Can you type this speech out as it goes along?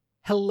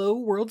Hello,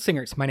 World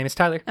Singers. My name is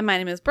Tyler. And my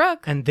name is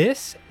Brooke. And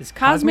this is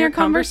Cosmere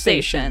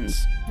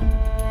Conversations.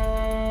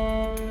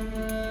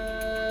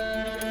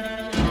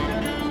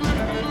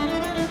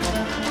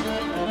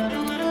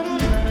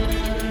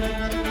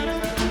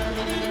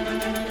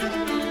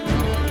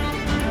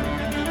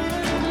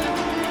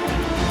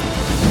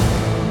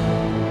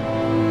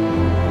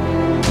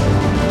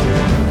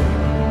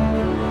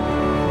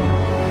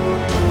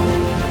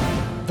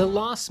 The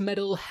Lost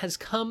Metal has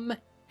come,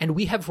 and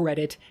we have read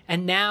it,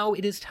 and now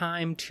it is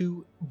time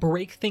to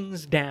break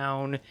things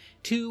down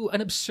to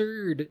an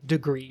absurd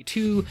degree,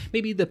 to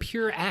maybe the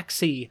pure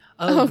axie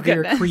of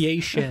their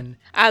creation.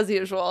 As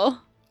usual.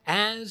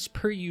 As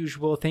per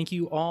usual, thank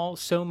you all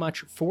so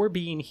much for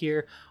being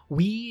here.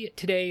 We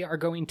today are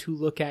going to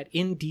look at,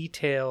 in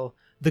detail,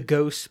 the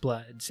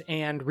Ghostbloods,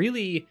 and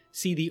really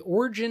see the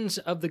origins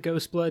of the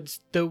Ghostbloods,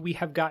 though we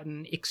have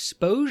gotten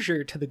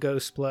exposure to the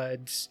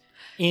Ghostbloods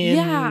in...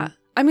 Yeah.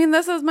 I mean,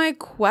 this is my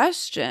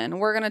question.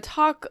 We're going to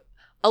talk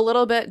a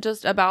little bit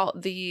just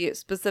about the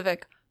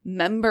specific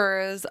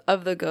members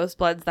of the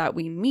Ghostbloods that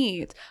we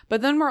meet,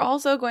 but then we're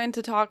also going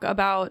to talk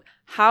about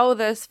how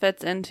this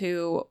fits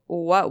into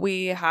what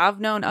we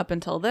have known up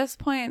until this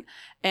point,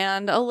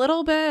 and a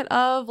little bit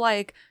of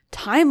like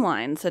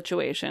timeline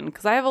situation,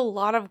 because I have a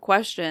lot of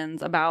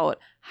questions about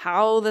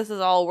how this is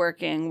all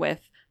working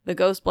with the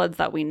Ghostbloods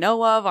that we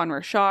know of on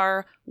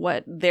Roshar,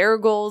 what their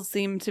goals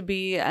seem to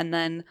be, and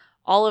then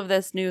all of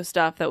this new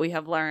stuff that we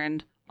have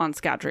learned on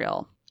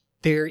Scadrial.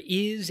 There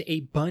is a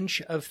bunch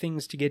of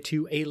things to get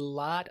to, a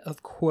lot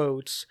of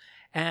quotes,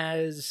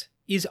 as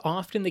is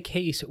often the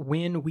case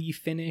when we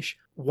finish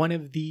one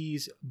of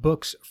these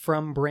books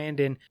from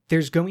Brandon.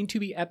 There's going to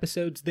be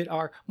episodes that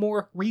are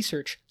more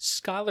research,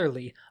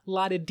 scholarly, a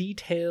lot of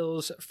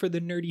details for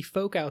the nerdy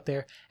folk out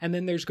there, and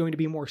then there's going to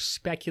be more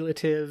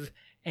speculative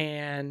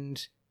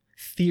and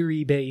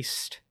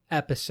theory-based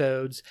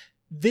episodes.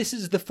 This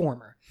is the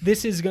former.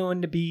 This is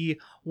going to be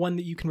one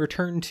that you can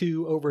return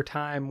to over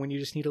time when you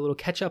just need a little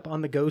catch up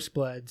on the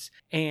Ghostbloods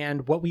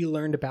and what we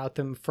learned about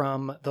them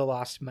from the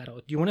Lost Metal.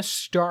 Do you want to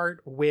start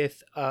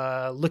with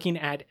looking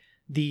at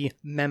the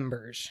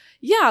members?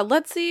 Yeah,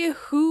 let's see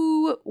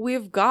who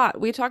we've got.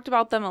 We talked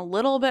about them a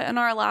little bit in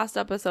our last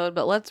episode,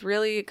 but let's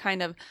really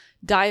kind of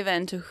dive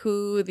into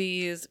who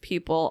these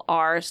people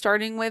are,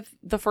 starting with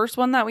the first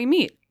one that we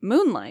meet,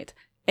 Moonlight,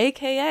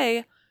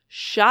 aka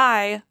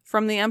Shai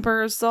from the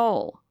Emperor's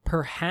Soul.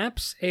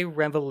 Perhaps a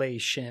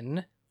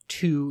revelation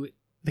to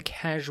the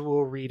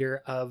casual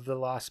reader of the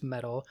Lost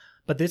Metal,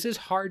 but this is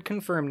hard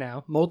confirmed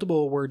now.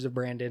 Multiple words of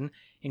Brandon,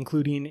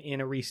 including in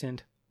a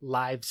recent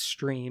live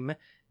stream,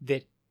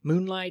 that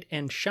Moonlight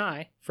and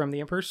Shai from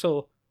the Emperor's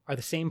Soul are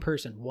the same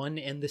person, one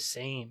and the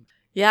same.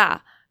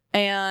 Yeah,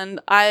 and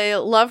I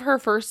love her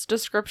first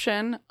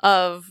description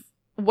of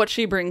what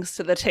she brings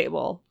to the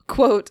table.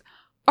 Quote,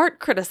 art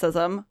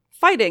criticism,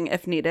 fighting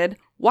if needed,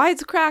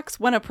 wisecracks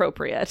when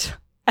appropriate.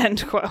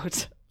 End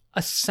quote.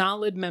 A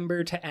solid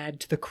member to add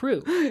to the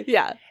crew.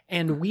 Yeah.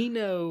 And we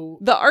know...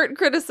 the art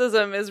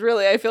criticism is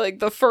really, I feel like,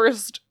 the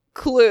first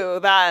clue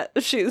that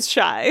she's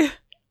Shai.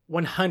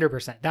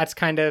 100%. That's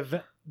kind of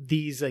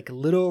these like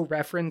little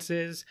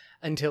references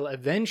until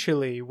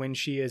eventually when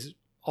she is...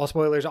 all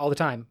spoilers all the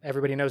time.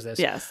 Everybody knows this.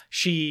 Yes.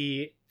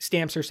 She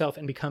stamps herself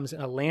and becomes an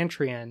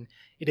Elantrian.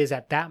 It is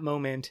at that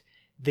moment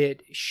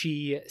that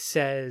she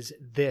says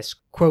this,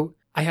 quote,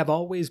 I have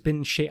always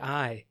been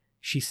Shai,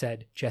 she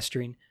said,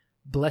 gesturing,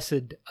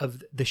 blessed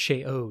of the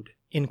Sheod,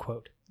 end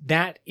quote.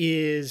 That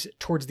is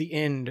towards the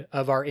end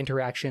of our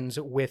interactions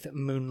with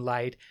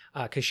Moonlight,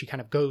 because she kind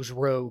of goes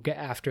rogue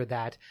after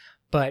that.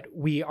 But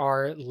we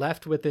are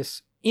left with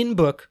this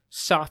in-book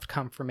soft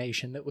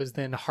confirmation that was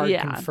then hard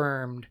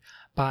confirmed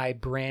by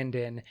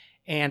Brandon.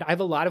 And I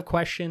have a lot of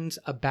questions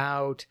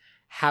about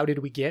how did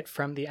we get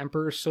from the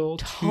Emperor's Soul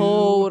to...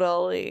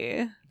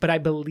 Totally. But I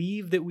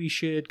believe that we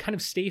should kind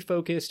of stay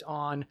focused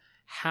on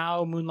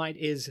how Moonlight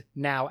is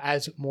now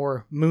as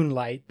more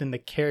Moonlight than the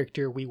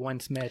character we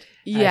once met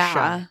as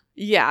Shai.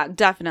 Yeah,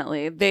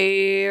 definitely.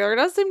 There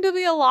does seem to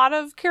be a lot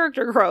of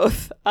character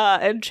growth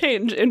and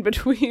change in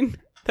between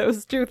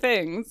those two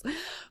things.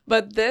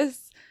 But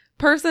this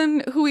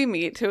person who we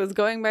meet, who is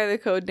going by the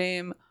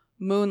codename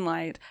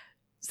Moonlight,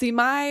 see,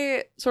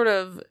 my sort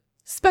of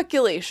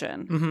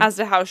speculation as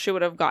to how she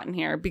would have gotten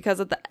here, because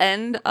at the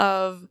end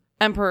of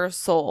Emperor's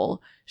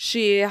Soul,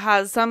 she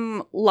has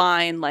some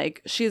line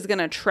like she's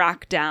gonna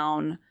track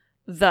down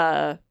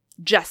the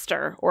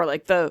jester, or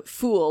like the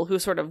fool who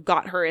sort of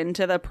got her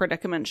into the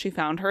predicament she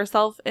found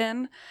herself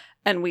in,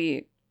 and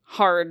we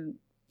hard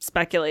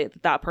speculate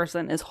that that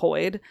person is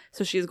Hoid.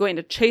 So she's going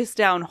to chase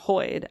down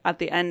Hoid at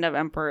the end of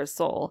Emperor's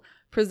Soul.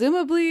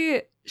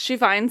 Presumably she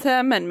finds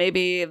him, and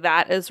maybe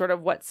that is sort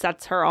of what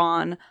sets her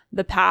on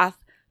the path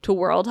to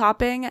world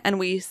hopping. And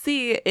we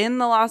see in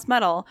the Lost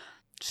Metal,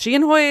 she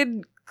and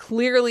Hoid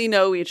clearly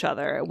know each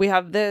other. We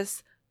have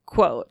this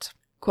quote,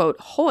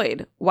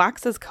 Hoid,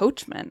 Wax's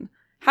coachman.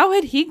 How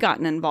had he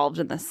gotten involved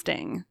in this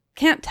sting?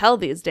 Can't tell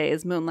these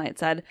days, Moonlight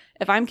said,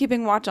 if I'm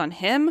keeping watch on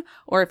him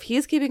or if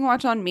he's keeping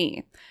watch on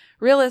me.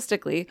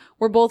 Realistically,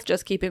 we're both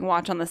just keeping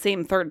watch on the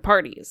same third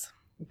parties.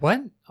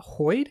 What?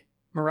 Hoyd?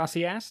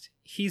 Marasi asked.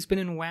 He's been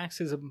in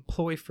Wax's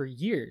employ for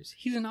years.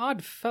 He's an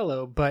odd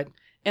fellow, but...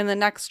 In the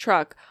next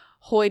truck,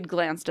 Hoyd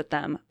glanced at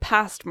them,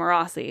 past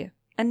Marasi,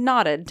 and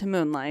nodded to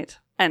Moonlight.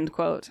 End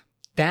quote.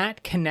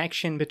 That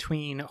connection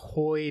between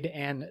Hoyd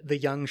and the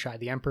young Shai,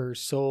 the Emperor's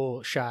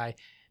Soul Shai,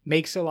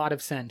 makes a lot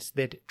of sense.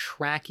 That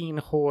tracking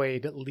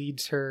Hoyd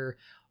leads her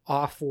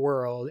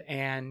off-world,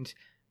 and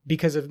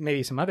because of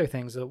maybe some other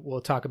things that we'll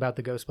talk about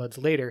the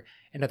Ghostbloods later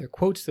and other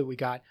quotes that we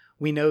got,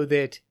 we know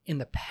that in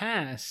the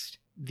past,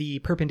 the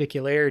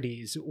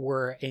perpendicularities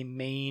were a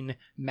main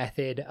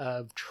method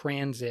of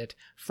transit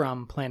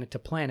from planet to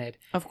planet.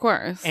 Of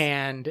course.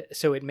 And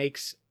so it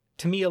makes,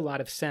 to me, a lot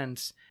of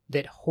sense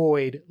that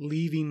Hoyd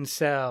leaving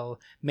Cell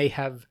may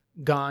have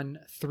gone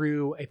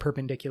through a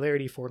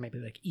perpendicularity for maybe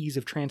like ease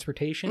of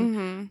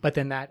transportation, but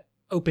then that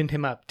opened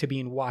him up to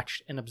being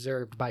watched and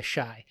observed by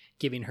Shai,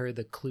 giving her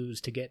the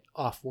clues to get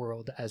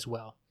off-world as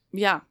well.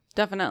 Yeah,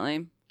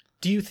 definitely.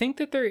 Do you think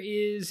that there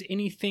is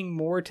anything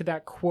more to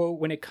that quote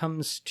when it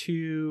comes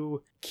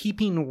to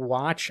keeping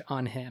watch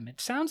on him?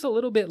 It sounds a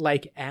little bit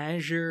like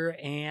Azure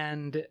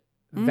and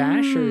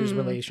Vasher's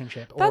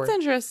relationship. That's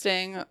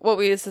interesting, what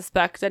we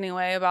suspect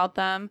anyway about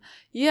them.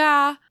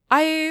 Yeah,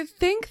 I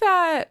think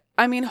that,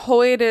 I mean,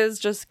 Hoyd is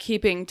just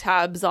keeping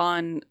tabs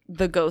on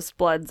the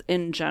Ghostbloods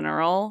in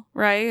general,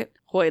 right?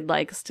 Hoyd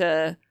likes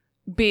to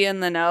be in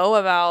the know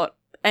about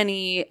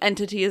any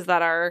entities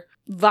that are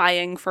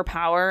vying for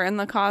power in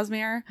the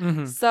Cosmere.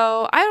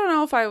 So I don't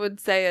know if I would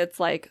say it's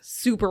like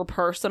super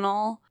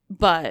personal,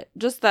 but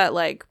just that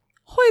like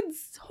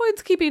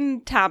Hoyd's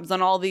keeping tabs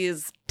on all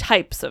these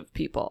types of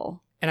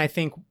people. And I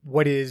think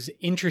what is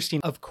interesting,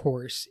 of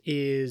course,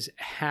 is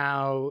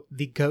how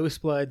the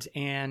Ghostbloods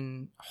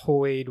and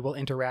Hoyd will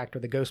interact, or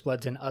the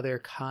Ghostbloods and other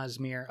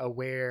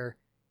Cosmere-aware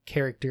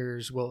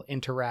characters will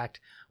interact.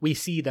 We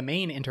see the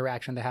main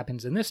interaction that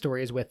happens in this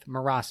story is with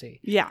Marasi.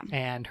 Yeah.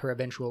 And her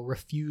eventual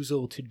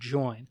refusal to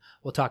join.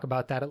 We'll talk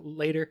about that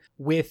later.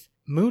 With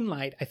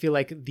Moonlight, I feel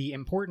like the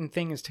important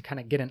thing is to kind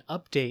of get an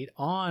update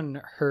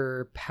on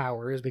her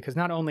powers, because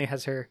not only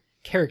has her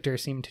character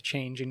seemed to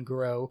change and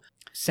grow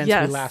since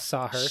we last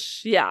saw her.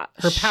 Yeah.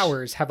 Her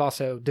powers have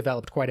also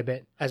developed quite a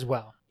bit as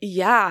well.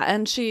 Yeah,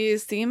 and she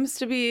seems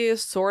to be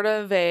sort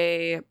of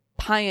a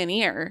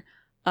pioneer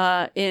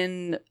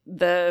in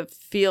the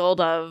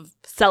field of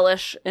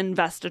Cellish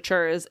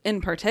investitures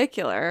in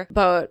particular.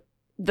 But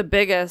the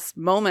biggest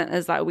moment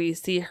is that we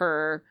see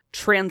her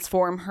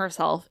transform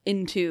herself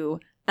into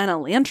an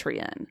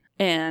Elantrian.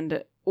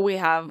 And we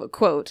have,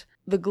 quote,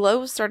 "The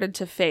glow started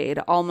to fade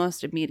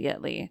almost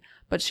immediately,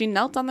 but she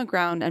knelt on the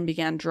ground and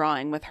began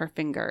drawing with her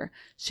finger.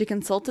 She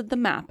consulted the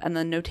map and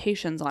the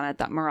notations on it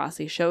that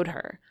Marasi showed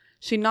her.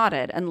 She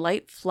nodded, and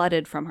light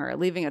flooded from her,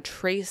 leaving a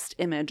traced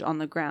image on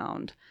the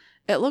ground.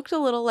 It looked a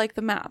little like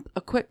the map,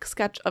 a quick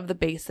sketch of the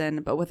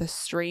basin, but with a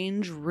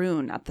strange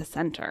rune at the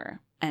center."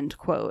 End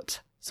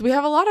quote. So we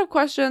have a lot of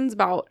questions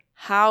about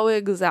how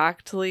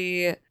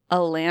exactly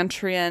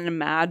Elantrian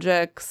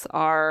magics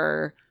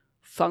are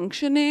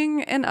functioning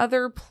in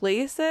other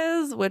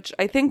places, which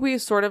I think we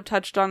sort of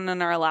touched on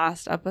in our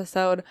last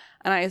episode,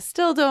 and I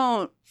still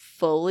don't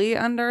fully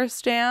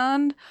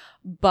understand,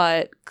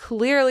 but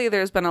clearly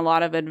there's been a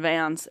lot of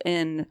advance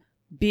in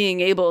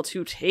being able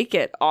to take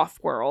it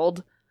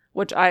off-world,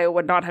 which I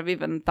would not have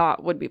even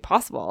thought would be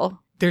possible.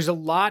 There's a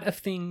lot of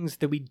things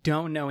that we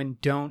don't know and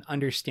don't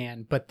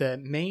understand, but the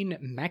main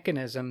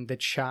mechanism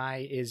that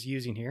Shai is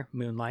using here,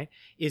 Moonlight,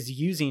 is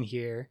using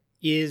here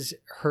is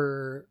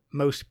her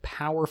most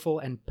powerful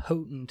and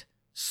potent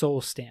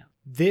soul stamp.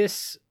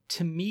 This,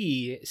 to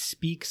me,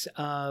 speaks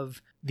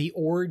of the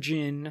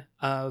origin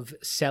of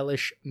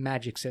Cellish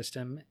magic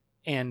system,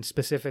 and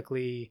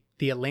specifically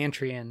the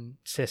Elantrian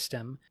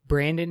system.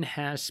 Brandon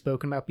has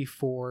spoken about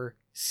before,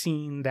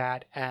 seeing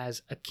that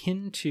as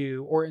akin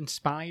to or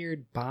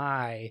inspired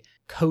by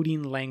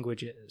coding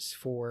languages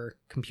for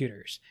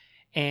computers,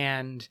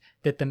 and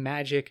that the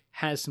magic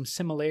has some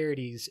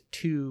similarities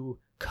to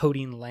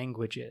coding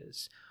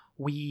languages.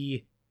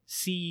 We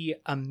see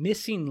a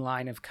missing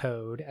line of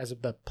code as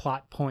of the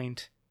plot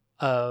point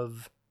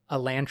of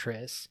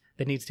Elantris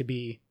that needs to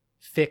be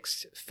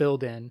fixed,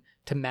 filled in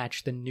to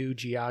match the new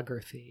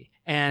geography.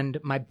 And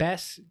my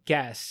best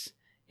guess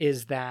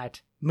is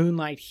that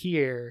Moonlight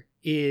here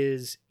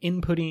is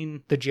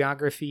inputting the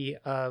geography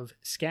of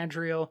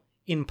Scadrial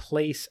in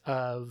place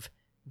of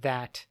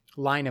that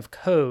line of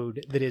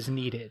code that is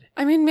needed.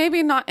 I mean,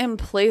 maybe not in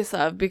place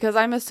of, because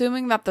I'm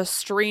assuming that the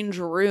strange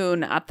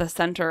rune at the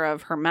center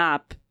of her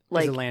map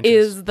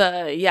is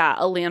the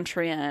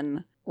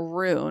Elantrian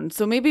rune.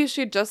 So maybe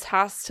she just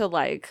has to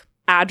like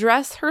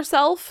address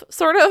herself,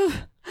 sort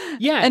of.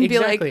 Yeah, and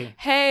exactly. be like,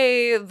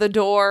 "Hey, the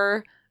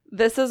door,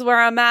 this is where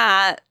I'm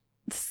at.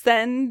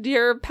 Send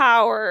your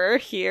power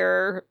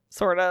here,"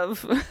 sort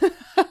of.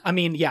 I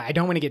mean, yeah, I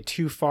don't want to get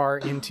too far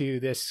into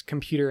this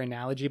computer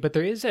analogy, but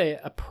there is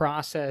a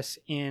process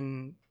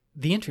in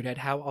the internet,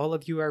 how all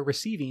of you are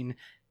receiving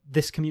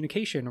this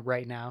communication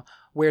right now,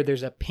 where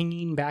there's a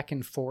pinging back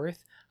and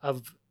forth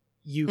of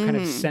you kind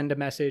of send a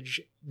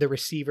message, the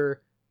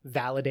receiver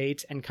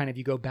validates, and kind of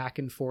you go back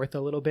and forth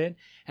a little bit.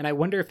 And I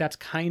wonder if that's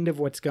kind of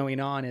what's going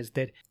on, is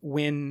that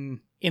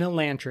when in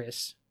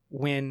Elantris,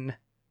 when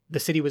the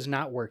city was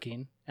not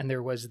working and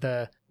there was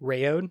the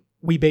Raod,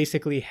 we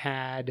basically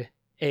had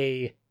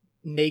a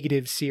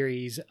negative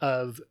series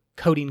of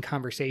coding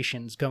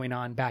conversations going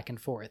on back and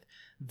forth.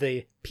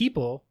 The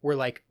people were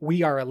like,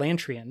 we are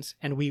Elantrians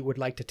and we would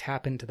like to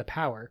tap into the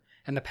power.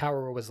 And the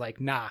power was like,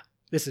 nah,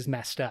 this is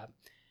messed up.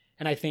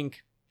 And I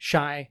think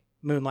Shy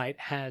Moonlight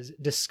has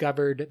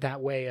discovered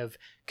that way of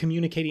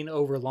communicating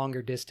over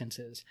longer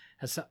distances.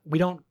 We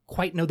don't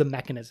quite know the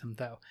mechanism,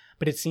 though,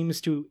 but it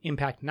seems to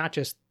impact not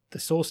just the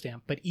soul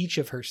stamp, but each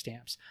of her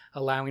stamps,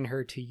 allowing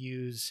her to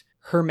use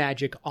her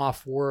magic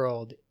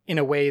off-world in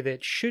a way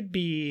that should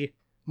be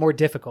more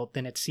difficult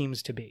than it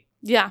seems to be.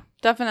 Yeah,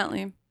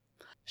 definitely.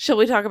 Shall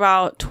we talk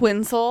about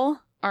Twin Soul,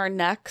 our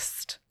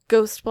next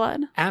Ghost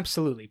Blood?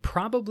 Absolutely.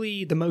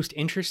 Probably the most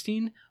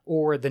interesting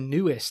or the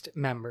newest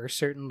member.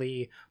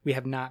 Certainly, we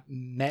have not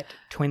met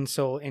Twin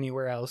Soul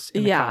anywhere else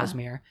in the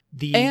Cosmere.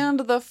 And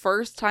the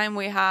first time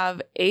we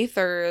have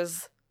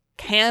Aether's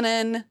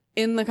canon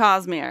in the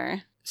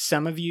Cosmere.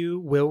 Some of you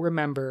will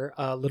remember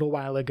a little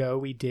while ago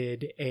we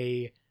did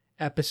a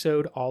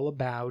episode all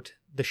about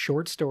the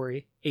short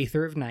story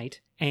Aether of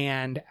Night,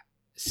 and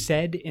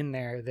said in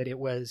there that it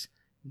was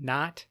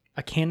not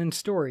a canon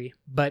story,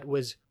 but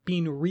was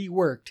being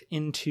reworked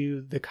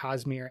into the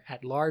Cosmere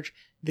at large.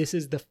 This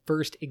is the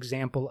first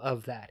example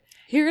of that.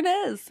 Here it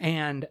is.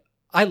 And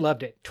I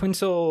loved it. Twin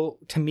Soul,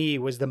 to me,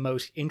 was the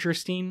most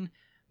interesting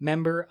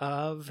member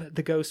of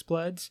the Ghost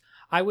Bloods.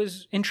 I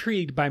was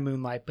intrigued by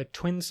Moonlight, but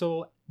Twin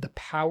Soul, the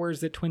powers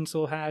that Twin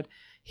Soul had,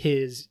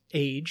 his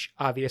age,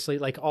 obviously,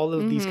 like all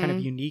of these kind of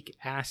unique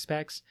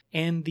aspects,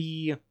 and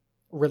the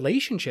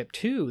relationship,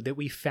 too, that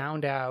we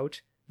found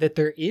out that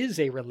there is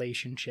a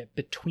relationship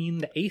between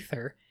the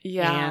Aether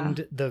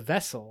and the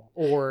vessel,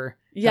 or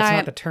that's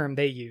not the term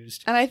they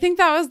used. And I think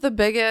that was the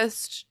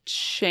biggest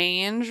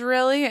change,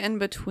 really, in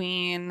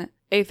between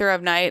Aether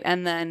of Night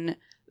and then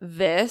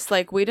this.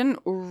 Like, we didn't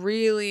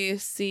really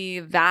see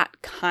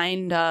that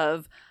kind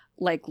of,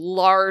 like,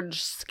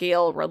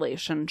 large-scale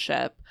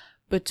relationship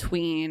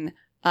between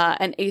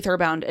an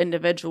Aether-bound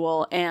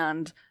individual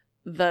and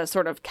the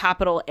sort of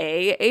capital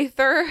A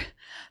Aether.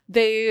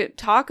 They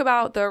talk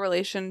about the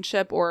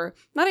relationship, or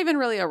not even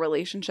really a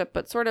relationship,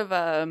 but sort of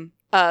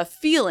a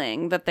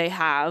feeling that they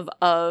have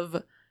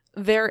of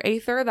their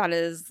Aether that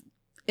is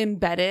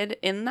embedded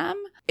in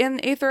them. In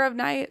Aether of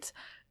Night,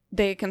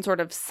 they can sort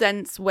of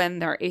sense when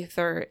their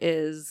Aether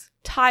is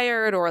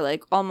tired or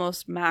like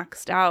almost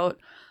maxed out,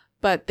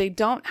 but they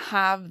don't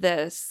have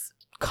this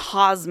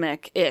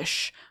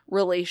cosmic-ish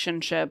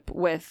relationship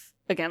with,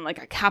 again,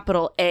 like a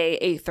capital A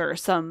Aether,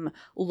 some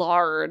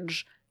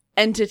large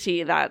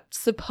entity that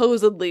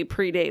supposedly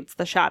predates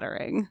the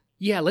Shattering.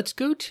 Yeah, let's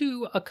go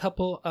to a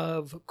couple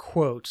of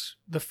quotes.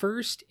 The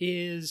first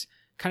is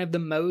kind of the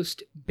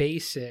most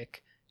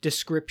basic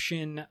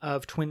description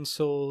of Twin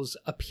Soul's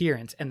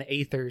appearance and the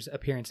Aether's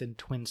appearance in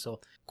Twin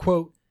Soul.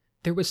 Quote,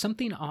 "There was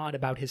something odd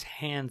about his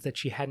hands that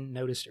she hadn't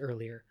noticed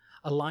earlier.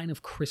 A line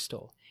of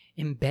crystal,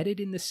 embedded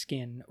in the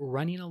skin,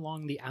 running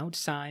along the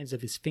outsides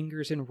of his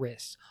fingers and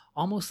wrists,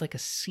 almost like a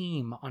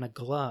seam on a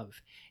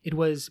glove. It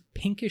was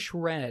pinkish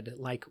red,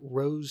 like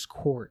rose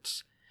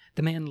quartz.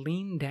 The man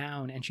leaned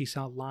down and she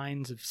saw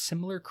lines of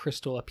similar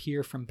crystal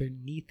appear from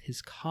beneath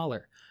his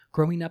collar,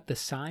 growing up the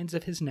sides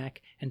of his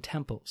neck and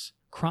temples,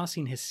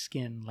 crossing his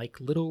skin like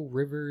little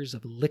rivers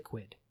of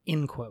liquid."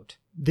 End quote.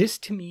 This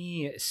to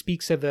me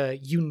speaks of a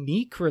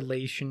unique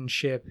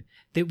relationship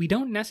that we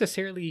don't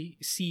necessarily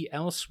see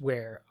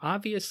elsewhere.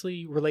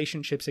 Obviously,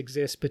 relationships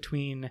exist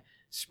between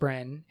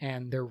Spren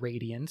and their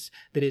Radiance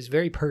that is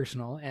very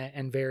personal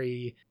and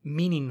very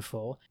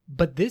meaningful,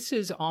 but this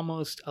is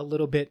almost a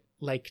little bit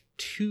like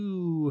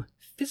two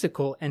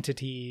physical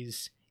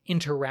entities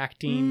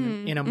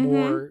interacting in a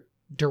more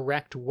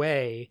direct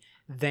way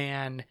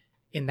than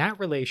in that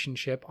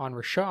relationship on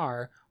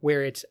Roshar,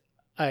 where it's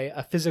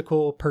a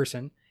physical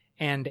person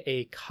and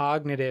a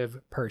cognitive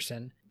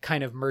person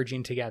kind of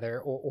merging together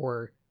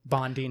or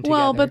bonding together.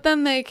 Well, but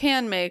then they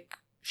can make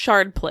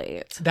shard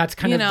plate. That's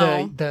kind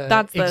of the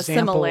that's the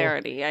example.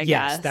 similarity, I guess.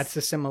 Yes, that's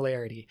the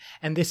similarity.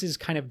 And this is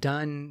kind of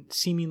done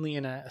seemingly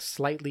in a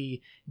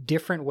slightly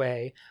different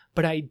way,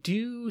 but I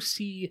do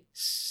see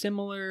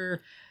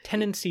similar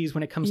tendencies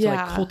when it comes to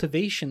like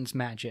cultivations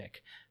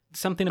magic.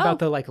 Something about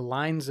the like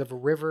lines of a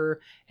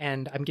river,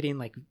 and I'm getting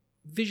like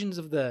visions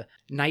of the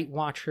Night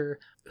Watcher,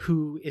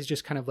 who is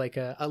just kind of like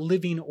a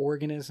living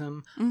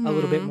organism, a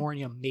little bit more,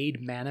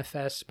 made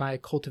manifest by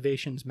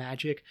cultivation's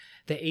magic.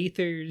 The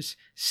Aethers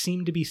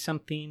seem to be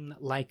something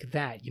like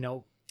that,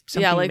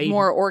 something like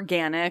more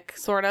organic,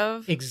 sort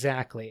of.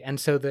 Exactly. And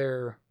so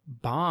their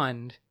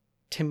bond,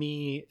 to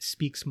me,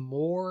 speaks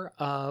more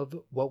of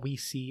what we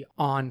see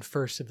on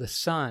First of the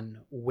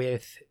Sun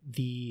with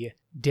the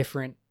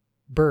different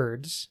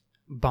birds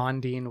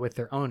bonding with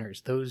their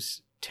owners.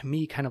 Those, to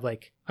me, kind of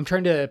like I'm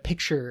trying to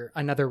picture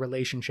another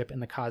relationship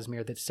in the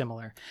Cosmere that's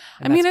similar.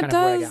 I mean, it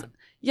does.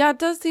 Yeah, it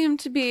does seem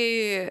to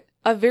be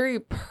a very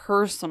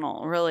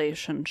personal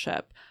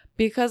relationship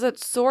because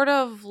it's sort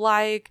of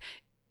like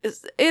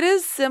it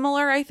is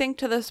similar, I think,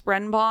 to the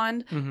Spren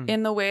bond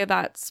in the way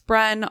that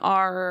Spren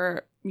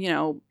are,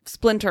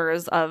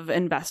 splinters of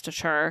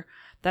investiture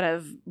that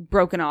have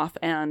broken off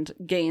and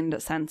gained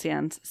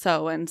sentience.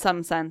 So in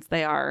some sense,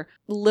 they are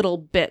little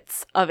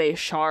bits of a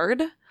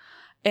shard.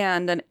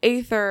 And an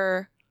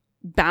aether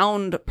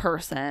bound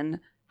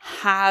person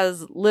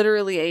has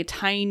literally a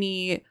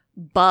tiny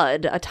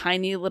bud, a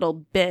tiny little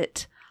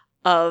bit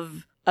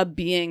of a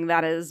being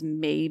that is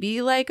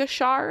maybe like a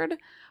shard,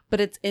 but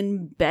it's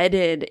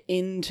embedded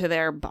into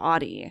their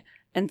body.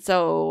 And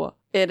so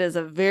it is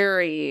a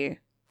very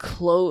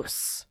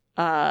close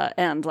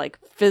and like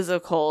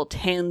physical,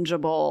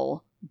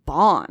 tangible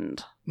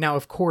bond. Now,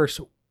 of course,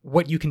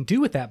 what you can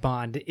do with that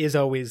bond is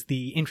always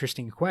the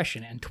interesting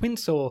question. And Twin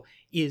Soul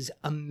is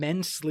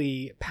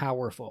immensely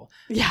powerful.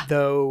 Yeah.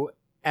 Though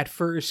at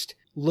first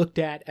looked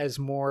at as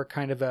more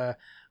kind of a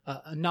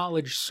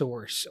knowledge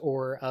source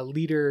or a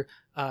leader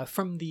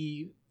from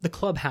the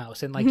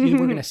clubhouse, and like we're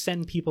going to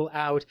send people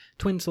out.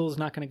 Twin Soul's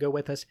not going to go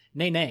with us.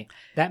 Nay.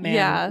 That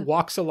man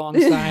walks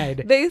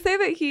alongside. They say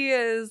that he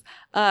is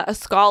a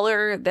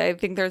scholar. I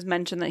think there's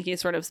mention that he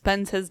sort of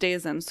spends his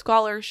days in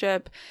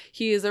scholarship.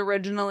 He is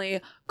originally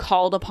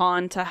called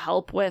upon to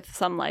help with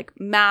some like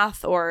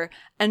math or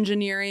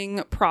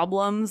engineering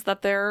problems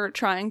that they're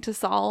trying to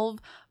solve,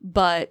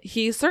 but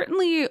he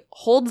certainly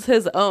holds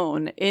his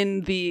own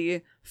in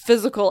the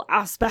physical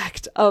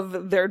aspect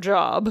of their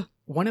job.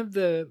 One of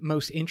the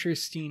most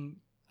interesting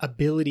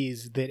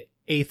abilities that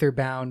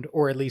Aetherbound,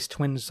 or at least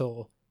Twin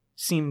Soul,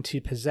 seem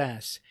to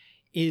possess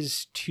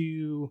is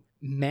to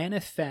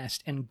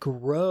manifest and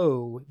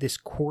grow this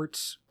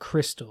quartz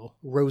crystal,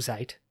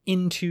 rosite,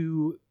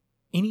 into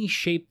any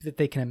shape that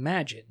they can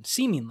imagine,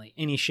 seemingly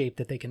any shape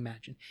that they can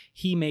imagine.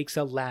 He makes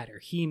a ladder.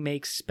 He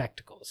makes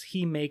spectacles.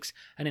 He makes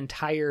an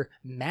entire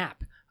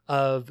map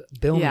of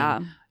Bilmy.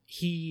 Yeah.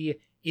 He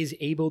is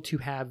able to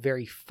have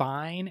very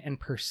fine and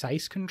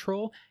precise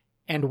control,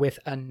 and with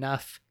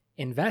enough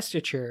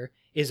investiture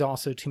is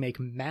also to make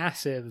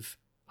massive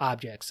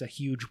objects, a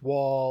huge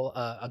wall,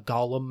 a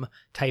golem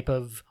type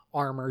of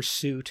armor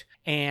suit.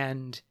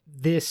 And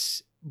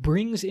this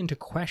brings into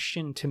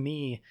question to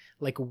me,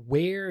 like,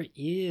 where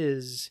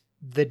is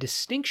the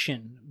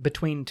distinction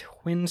between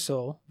Twin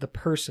Soul, the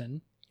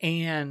person,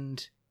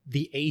 and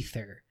the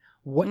Aether?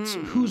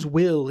 Whose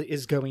will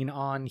is going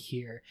on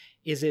here?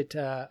 Is it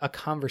a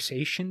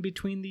conversation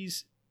between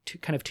these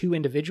two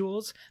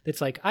individuals that's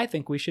like, I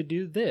think we should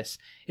do this?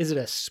 Is it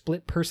a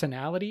split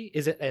personality?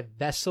 Is it a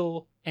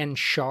vessel and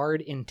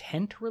shard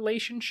intent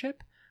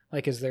relationship?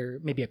 Like, is there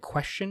maybe a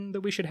question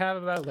that we should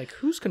have about, like,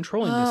 who's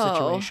controlling this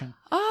situation?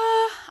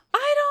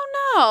 I don't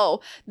know.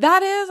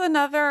 That is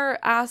another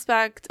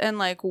aspect and,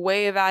 like,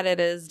 way that it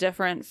is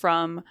different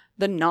from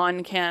the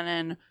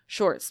non-canon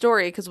short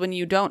story, because when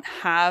you don't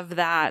have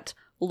that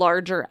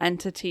larger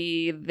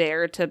entity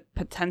there to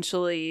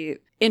potentially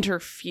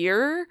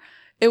interfere,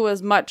 it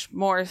was much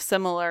more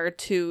similar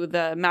to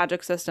the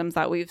magic systems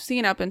that we've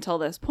seen up until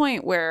this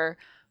point, where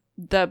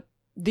the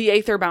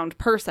aetherbound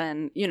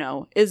person,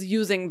 is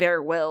using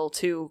their will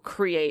to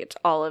create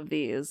all of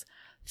these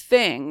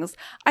things.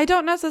 I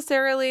don't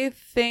necessarily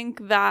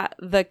think that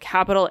the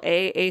capital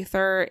A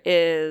Aether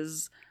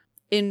is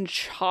in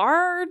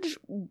charge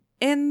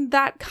in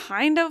that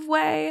kind of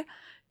way.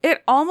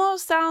 It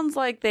almost sounds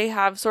like they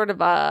have sort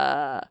of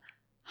a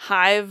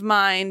hive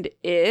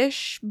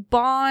mind-ish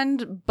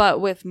bond, but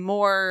with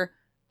more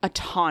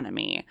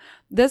autonomy.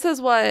 This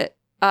is what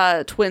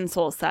Twin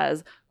Soul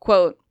says,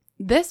 quote,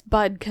 "This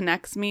bud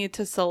connects me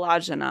to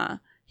Solarjana,"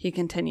 he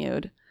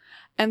continued,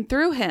 "and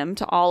through him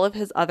to all of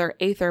his other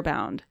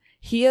aetherbound.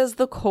 He is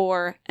the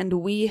core and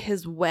we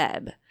his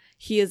web.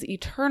 He is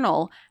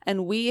eternal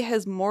and we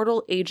his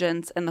mortal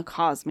agents in the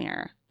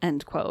Cosmere,"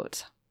 end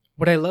quote.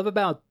 What I love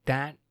about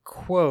that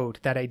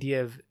quote, that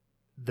idea of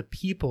the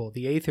people,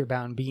 the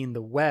aetherbound being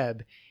the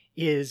web,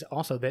 is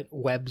also that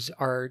webs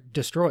are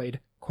destroyed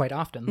quite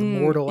often. The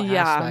mortal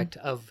aspect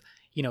of,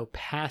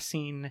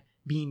 passing,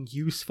 being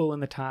useful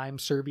in the time,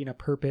 serving a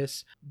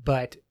purpose,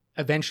 but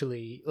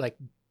eventually, like,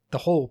 the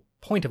whole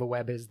point of a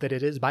web is that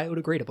it is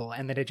biodegradable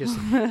and that it just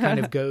kind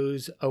of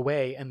goes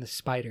away, and the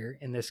spider,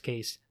 in this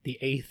case, the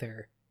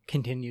aether,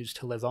 continues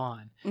to live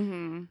on.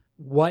 Mm-hmm.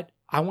 What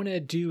I want to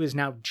do is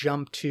now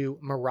jump to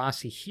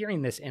Marasi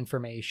hearing this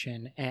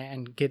information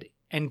and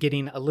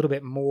getting a little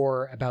bit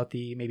more about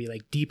the maybe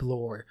like deep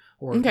lore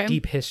or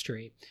deep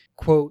history.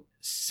 Quote,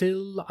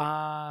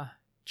 "Sil-a-jana,"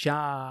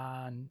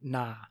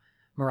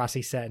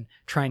 Marasi said,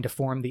 trying to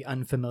form the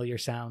unfamiliar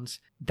sounds.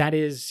 "That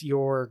is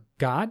your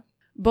god?"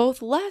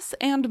 "Both less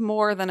and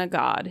more than a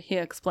god," he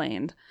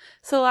explained.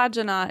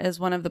 "Solarjana is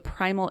one of the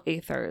primal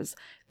aethers.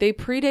 They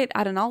predate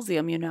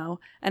Adonalsium,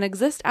 and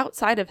exist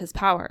outside of his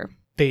power."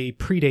 "They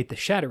predate the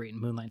Shattering,"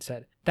 Moonlight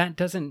said. "That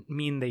doesn't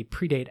mean they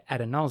predate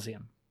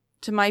Adonalsium."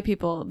 "To my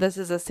people, this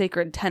is a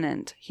sacred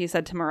tenant," he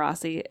said to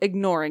Marasi,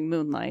 ignoring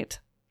Moonlight.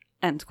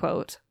 End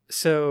quote.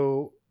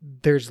 So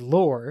there's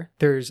lore,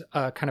 there's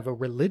a kind of a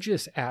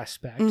religious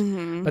aspect,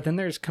 but then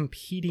there's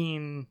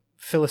competing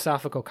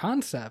philosophical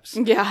concepts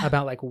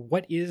about like,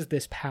 what is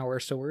this power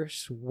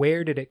source?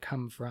 Where did it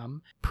come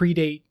from?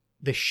 Predate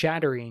the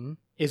shattering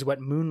is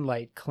what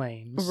Moonlight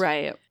claims.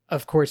 Right.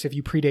 Of course, if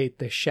you predate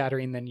the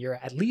shattering, then you're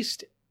at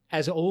least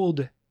as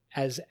old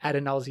as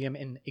Adonalsium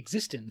in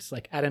existence.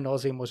 Like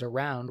Adonalsium was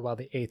around while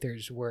the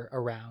Aethers were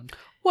around.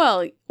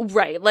 Well,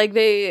 right. Like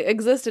they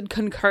existed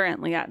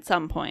concurrently at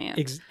some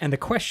point. And the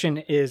question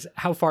is,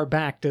 how far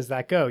back does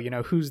that go? You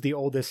know, who's the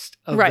oldest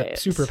of the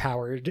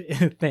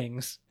superpowered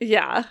things?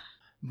 Yeah.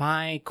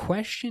 My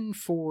question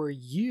for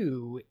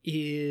you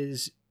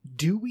is,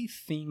 do we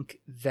think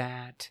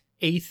that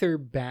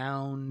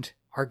Aetherbound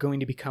are going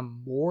to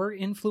become more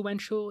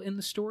influential in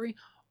the story,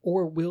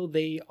 or will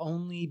they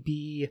only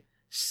be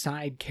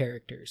side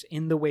characters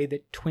in the way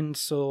that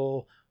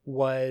Twinsoul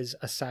was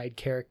a side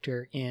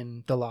character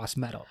in The Lost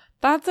Metal?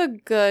 That's a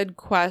good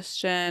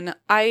question.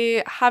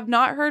 I have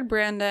not heard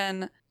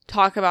Brandon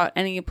talk about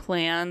any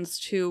plans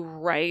to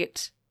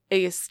write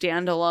a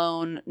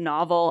standalone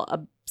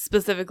novel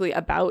specifically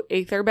about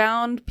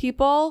Aetherbound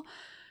people.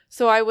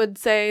 So I would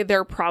say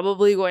they're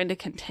probably going to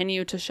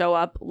continue to show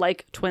up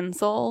like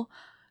Twinsoul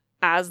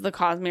as the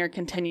Cosmere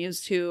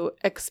continues to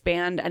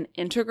expand and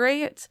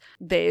integrate.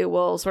 They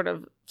will sort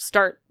of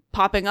start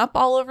popping up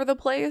all over the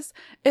place.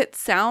 It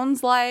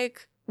sounds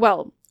like,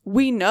 well,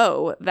 we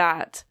know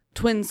that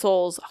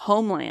Twinsoul's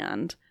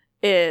homeland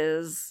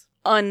is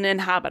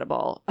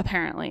uninhabitable,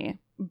 apparently,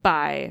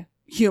 by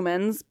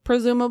humans,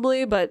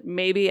 presumably, but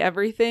maybe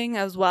everything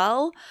as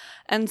well.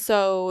 And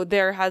so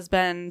there has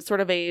been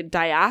sort of a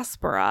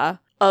diaspora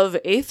of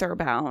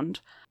Aetherbound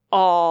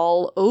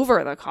all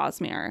over the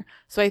Cosmere.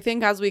 So I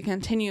think as we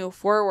continue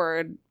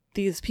forward,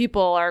 these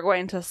people are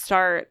going to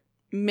start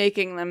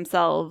making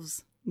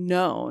themselves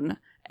known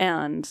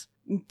and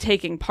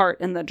taking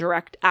part in the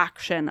direct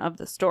action of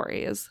the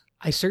stories.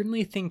 I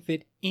certainly think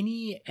that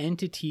any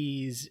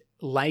entities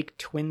like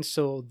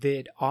Twinsoul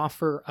that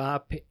offer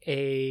up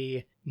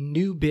a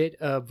new bit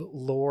of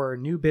lore,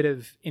 new bit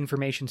of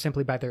information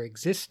simply by their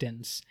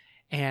existence,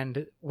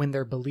 and when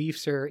their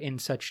beliefs are in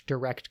such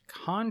direct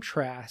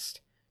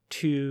contrast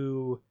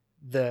to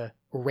the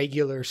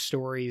regular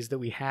stories that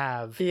we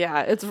have.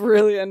 Yeah, it's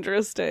really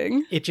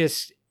interesting. It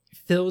just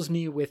fills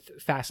me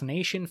with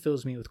fascination,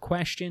 fills me with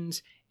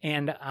questions,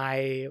 and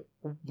I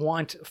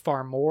want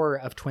far more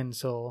of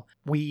Twinsoul.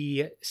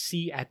 We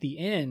see at the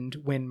end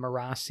when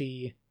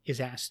Marasi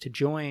is asked to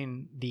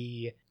join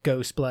the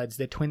Ghostbloods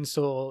that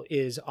Twinsoul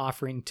is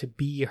offering to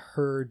be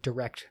her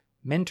direct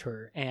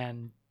mentor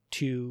and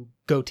to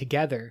go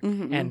together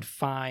and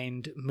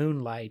find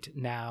Moonlight,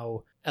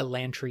 now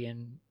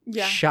Elantrian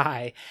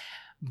shy.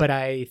 But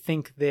I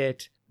think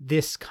that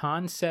this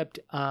concept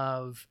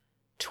of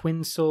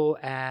Twinsoul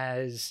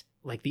as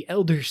like the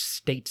elder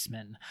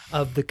statesman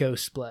of the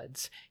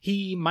Ghostbloods,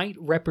 he might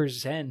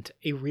represent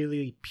a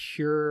really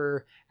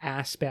pure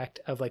aspect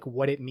of like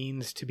what it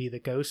means to be the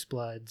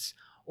Ghostbloods,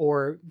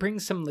 or bring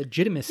some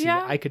legitimacy.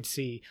 I could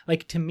see,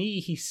 like, to me,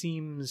 he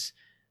seems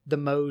the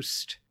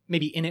most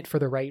maybe in it for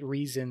the right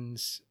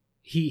reasons.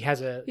 He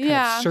has a kind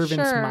of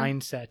servant's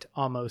mindset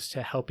almost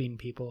to helping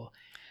people.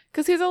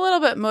 Because he's a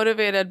little bit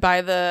motivated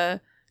by the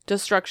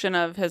destruction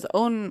of his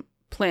own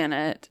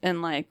planet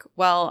and like,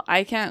 well,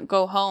 I can't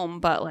go home,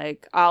 but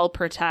like I'll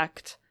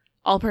protect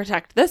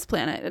this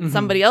planet. It's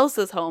somebody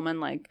else's home, and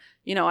like,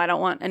 you know, I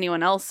don't want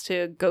anyone else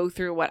to go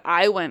through what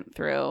I went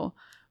through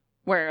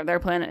where their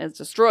planet is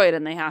destroyed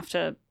and they have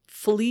to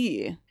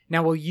flee.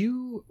 Now, will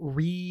you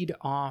read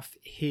off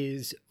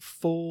his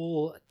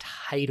full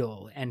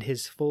title and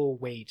his full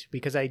weight?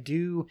 Because I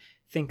do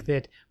think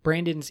that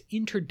Brandon's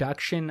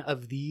introduction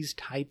of these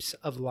types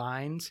of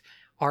lines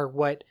are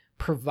what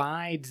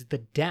provides the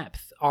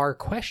depth. Our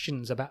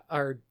questions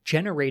are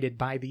generated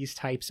by these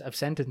types of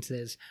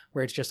sentences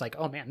where it's just like,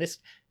 oh man, this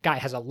guy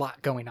has a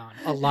lot going on,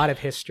 a lot of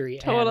history.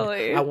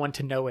 Totally. And I want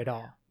to know it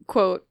all.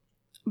 Quote,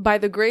 by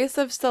the grace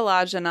of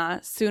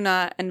Stalagina,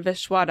 Suna, and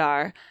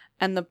Vishwadar,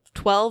 and the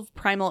 12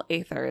 primal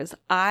aethers,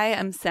 I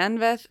am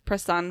Sanvith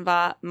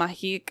Prasanva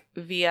Mahik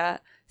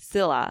Via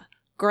Silla,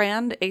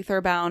 Grand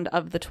Aetherbound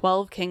of the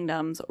 12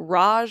 Kingdoms,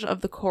 Raj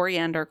of the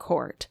Coriander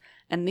Court,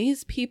 and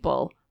these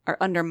people are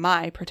under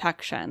my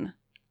protection.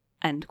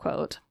 End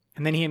quote.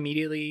 And then he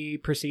immediately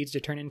proceeds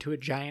to turn into a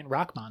giant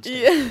rock monster.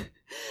 Yeah.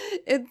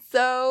 It's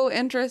so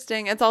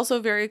interesting. It's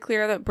also very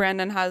clear that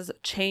Brandon has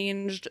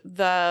changed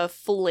the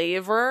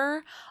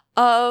flavor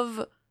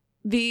of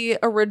the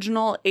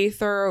original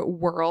Aether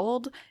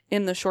world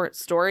in the short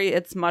story.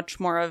 It's much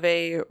more of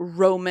a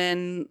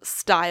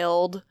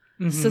Roman-styled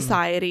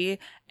society,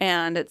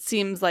 and it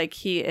seems like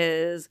he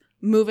is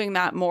moving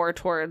that more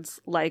towards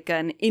like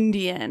an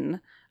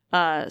Indian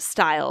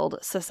styled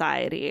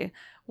society,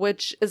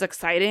 which is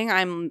exciting.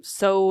 I'm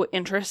so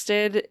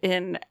interested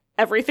in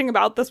everything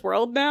about this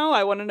world now.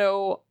 I want to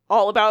know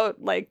all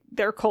about like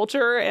their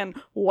culture and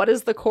what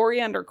is the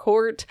Coriander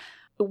Court.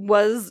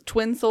 Was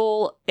Twin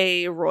Soul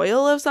a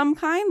royal of some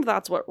kind?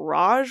 That's what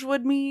Raj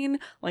would mean.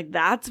 Like,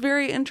 that's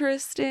very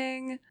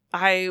interesting.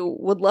 I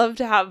would love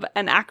to have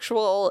an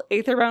actual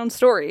Aetherbound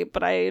story,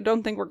 but I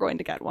don't think we're going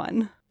to get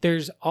one.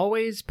 There's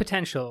always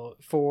potential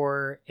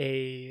for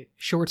a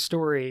short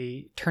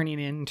story turning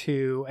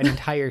into an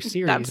entire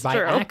series by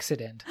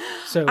accident.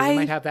 So we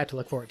might have that to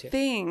look forward to. I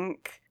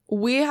think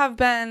we have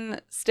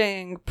been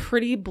staying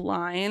pretty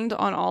blind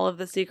on all of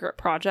the secret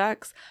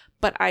projects,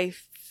 but I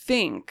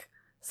think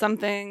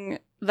something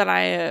that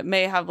I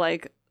may have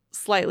like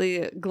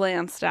slightly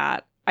glanced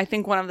at, I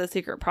think one of the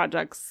secret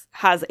projects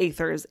has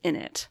Aethers in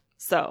it.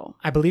 So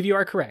I believe you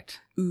are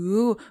correct.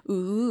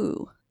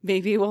 Ooh.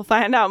 Maybe we'll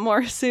find out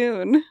more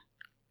soon.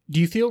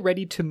 Do you feel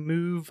ready to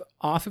move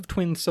off of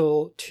Twin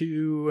Soul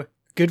to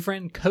good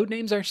friend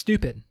Codenames Are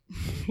Stupid?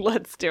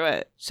 Let's do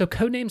it. So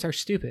Codenames Are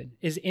Stupid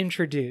is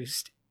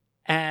introduced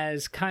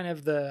as kind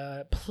of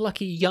the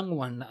plucky young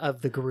one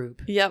of the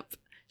group. Yep.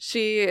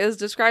 She is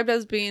described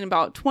as being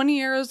about 20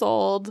 years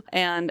old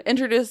and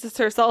introduces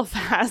herself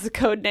as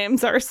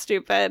Codenames Are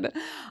Stupid.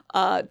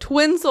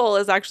 Twin Soul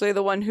is actually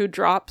the one who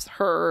drops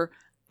her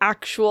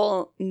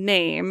actual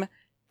name,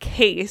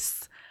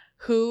 Case,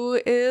 who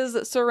is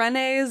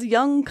Serene's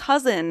young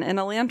cousin in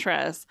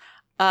Elantris,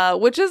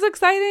 which is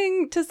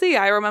exciting to see.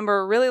 I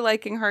remember really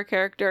liking her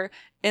character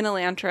in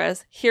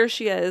Elantris. Here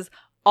she is,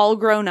 all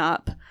grown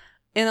up.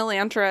 In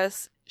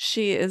Elantris,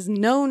 she is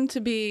known to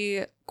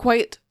be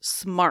quite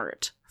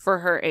smart for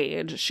her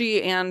age.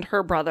 She and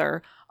her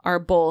brother are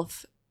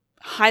both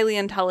highly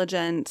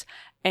intelligent,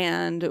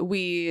 and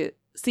we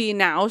see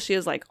now she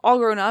is like all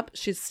grown up.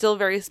 She's still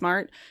very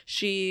smart.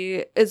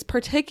 She is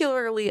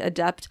particularly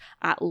adept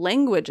at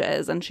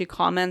languages, and she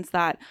comments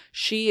that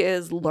she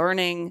is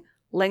learning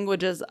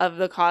languages of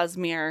the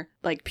Cosmere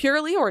like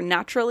purely or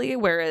naturally,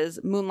 whereas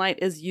Moonlight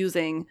is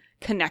using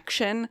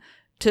connection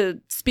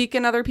to speak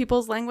in other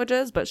people's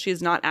languages, but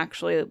she's not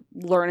actually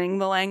learning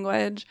the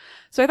language.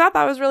 So I thought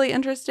that was really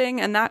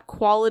interesting, and that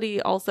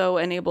quality also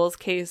enables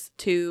Case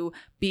to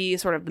be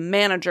sort of the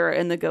manager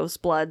in the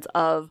Ghost Bloods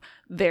of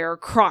their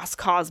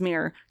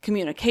cross-Cosmere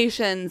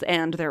communications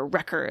and their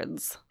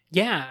records.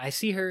 Yeah, I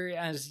see her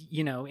as,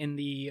 you know, in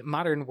the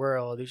modern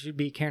world, she should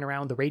be carrying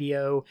around the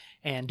radio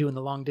and doing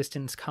the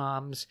long-distance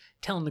comms,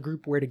 telling the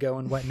group where to go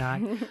and whatnot.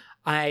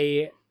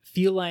 I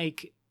feel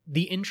like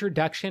the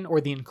introduction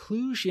or the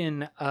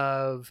inclusion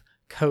of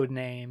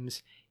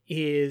Codenames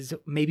is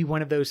maybe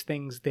one of those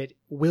things that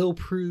will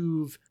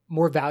prove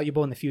more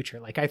valuable in the future.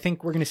 Like, I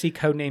think we're going to see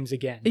Codenames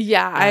again.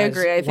 Yeah, I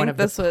agree. I think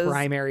this was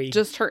primary...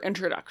 just her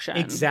introduction.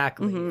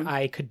 Exactly. Mm-hmm.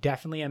 I could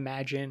definitely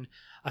imagine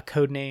a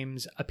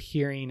Codenames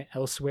appearing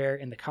elsewhere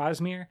in the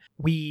Cosmere.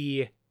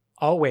 We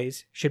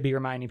always should be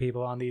reminding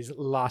people on these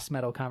Lost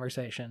Metal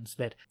conversations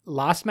that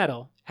Lost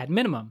Metal, at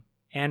minimum,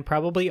 and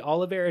probably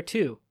Olivera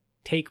too,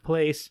 take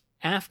place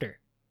after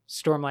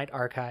Stormlight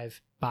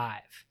Archive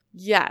 5.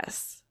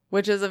 Yes,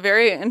 which is a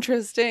very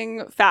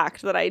interesting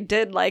fact that I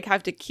did like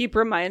have to keep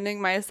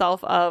reminding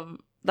myself of,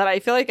 that I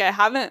feel like I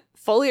haven't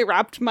fully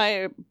wrapped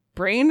my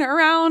brain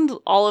around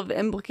all of the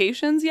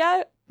implications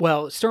yet.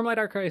 Well, Stormlight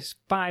Archive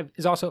 5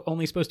 is also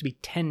only supposed to be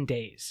 10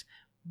 days.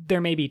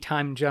 There may be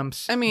time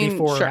jumps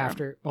before or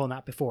after. Well,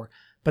 not before,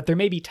 but there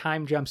may be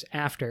time jumps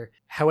after.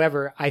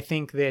 However, I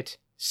think that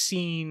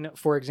seeing,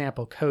 for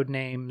example,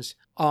 Codenames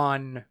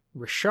on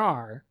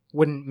Rashar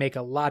wouldn't make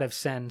a lot of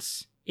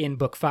sense in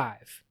Book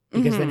 5.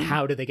 Because then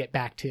how do they get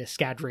back to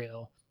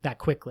Scadrial that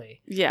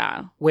quickly?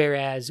 Yeah.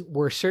 Whereas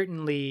we're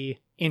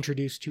certainly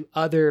introduced to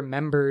other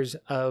members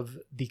of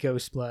the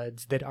Ghost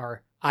Bloods that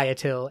are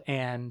Ayatil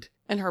and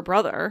her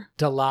brother.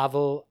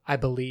 Delaval, I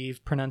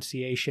believe,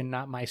 pronunciation,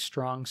 not my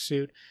strong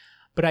suit.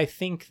 But I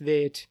think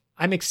that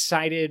I'm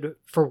excited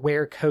for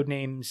where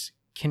Codenames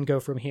can go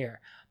from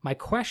here. My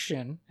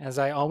question, as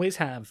I always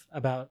have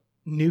about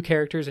new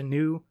characters and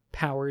new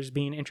powers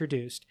being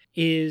introduced,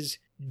 is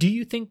do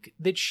you think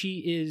that she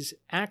is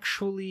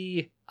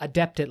actually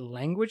adept at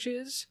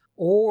languages?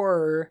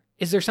 Or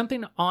is there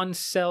something on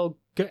Cell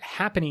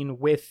happening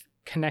with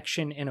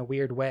connection in a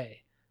weird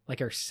way?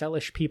 Like, are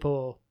Cellish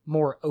people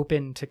more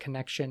open to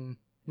connection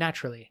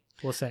naturally,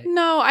 we'll say?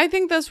 No, I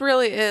think this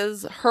really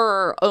is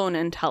her own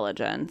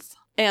intelligence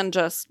and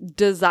just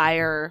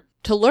desire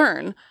to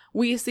learn.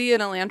 We see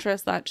in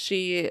Elantris that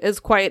she is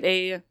quite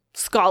a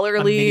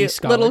scholarly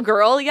little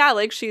girl. Yeah,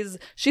 like she's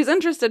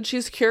interested,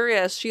 she's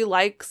curious, she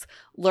likes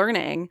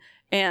learning.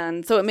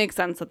 And so it makes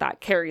sense that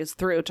that carries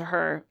through to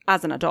her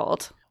as an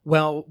adult.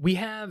 Well, we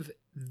have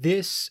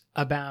this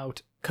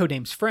about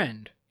Codenames'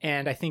 friend,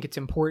 and I think it's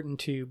important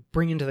to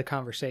bring into the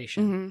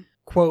conversation. Mm-hmm.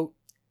 Quote,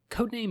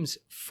 Codenames'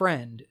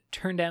 friend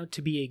turned out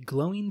to be a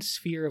glowing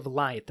sphere of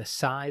light the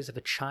size of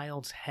a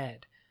child's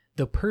head,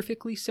 though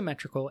perfectly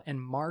symmetrical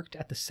and marked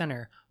at the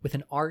center with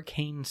an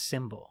arcane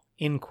symbol.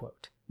 End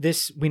quote.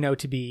 This we know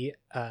to be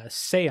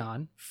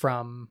Seon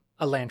from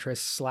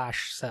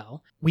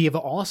Elantris/Cell. We have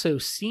also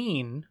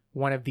seen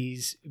one of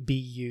these be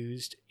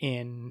used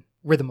in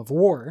Rhythm of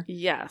War.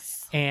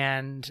 Yes.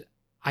 And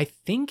I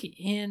think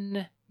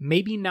in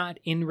maybe not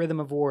in Rhythm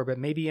of War, but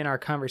maybe in our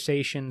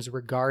conversations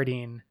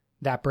regarding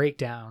that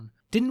breakdown,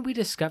 didn't we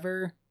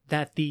discover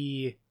that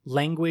the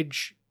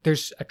language,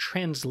 there's a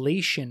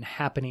translation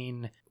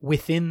happening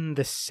within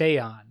the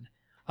Seon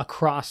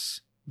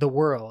across the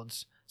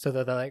worlds so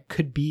that there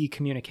could be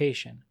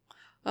communication?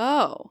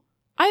 Oh,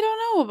 I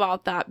don't know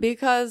about that,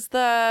 because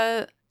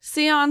the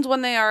Seons,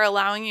 when they are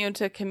allowing you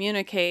to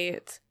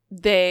communicate,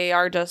 they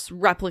are just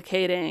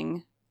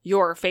replicating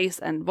your face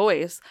and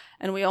voice,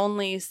 and we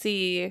only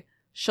see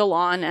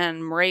Shallan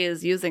and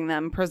Mraize using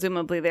them.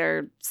 Presumably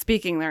they're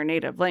speaking their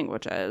native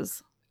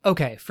languages.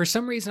 Okay, for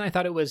some reason I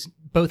thought it was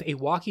both a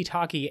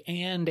walkie-talkie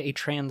and a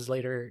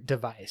translator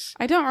device.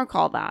 I don't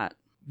recall that.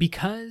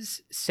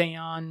 Because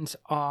Seons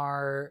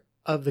are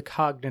of the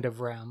cognitive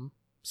realm,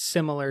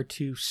 similar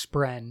to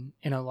Spren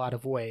in a lot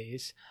of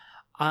ways,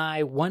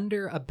 I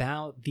wonder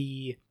about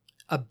the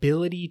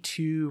ability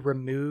to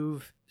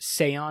remove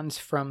Seons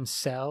from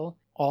Cell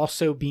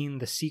also being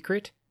the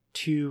secret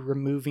to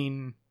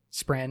removing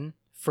Spren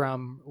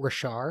from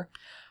Roshar.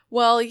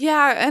 Well,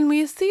 yeah, and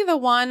we see the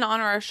one on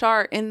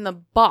Roshar in the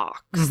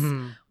box,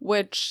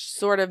 which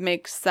sort of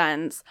makes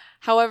sense.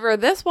 However,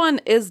 this one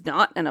is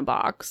not in a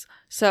box.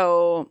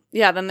 So,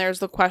 yeah, then there's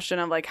the question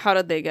of, like, how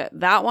did they get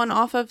that one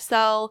off of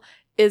Cell?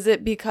 Is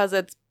it because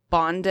it's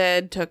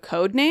bonded to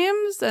code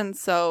names, and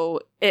so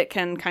it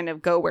can kind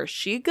of go where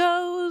she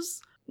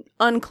goes?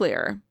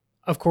 Unclear.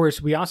 Of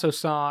course, we also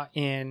saw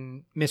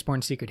in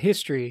Mistborn Secret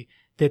History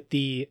that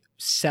the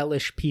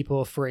Cellish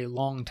people for a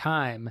long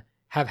time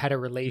have had a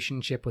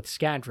relationship with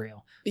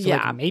Scadrial. So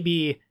like,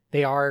 maybe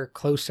they are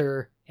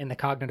closer in the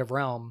cognitive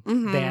realm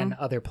than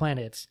other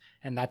planets,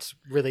 and that's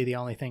really the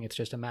only thing. It's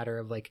just a matter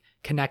of like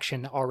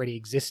connection already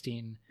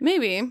existing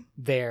maybe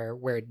there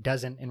where it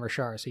doesn't in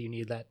Roshar, so you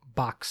need that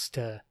box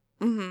to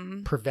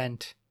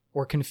prevent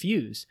or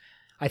confuse.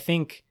 I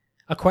think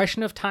a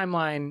question of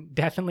timeline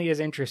definitely is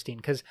interesting,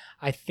 because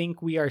I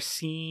think we are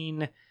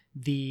seeing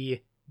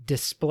the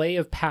display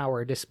of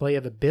power, display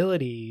of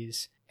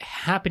abilities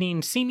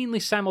happening seemingly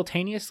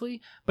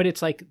simultaneously, but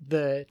it's like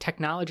the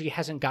technology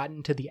hasn't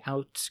gotten to the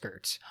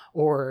outskirts,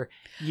 or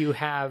you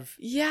have...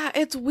 Yeah,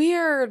 it's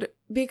weird,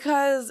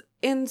 because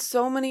in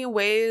so many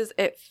ways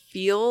it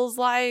feels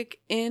like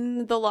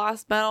in The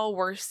Lost Metal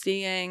we're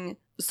seeing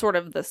sort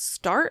of the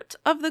start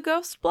of the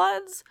Ghost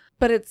Bloods,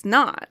 but it's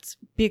not,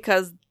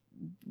 because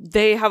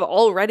they have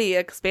already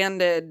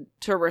expanded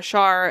to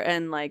Roshar,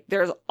 and like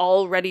there's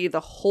already the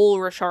whole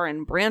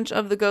Rosharan branch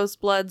of the Ghost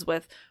Bloods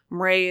with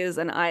Mraize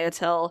and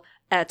Ayatil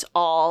et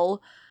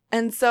al.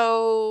 And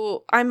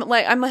so I'm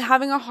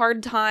having a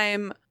hard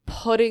time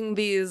putting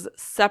these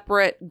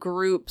separate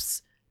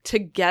groups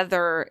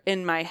together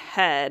in my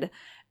head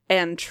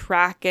and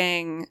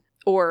tracking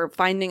or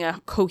finding a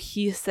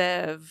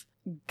cohesive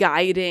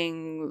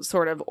guiding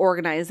sort of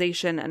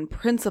organization and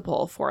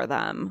principle for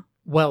them.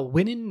 Well,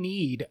 when in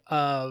need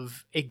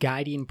of a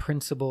guiding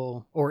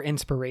principle or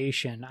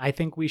inspiration, I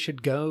think we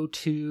should go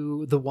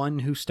to the one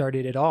who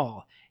started it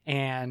all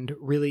and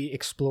really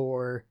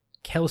explore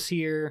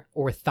Kelsier,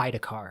 or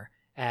Thydakkar,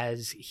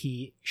 as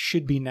he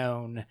should be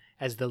known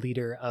as the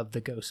leader of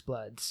the Ghost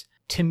Bloods.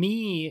 To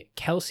me,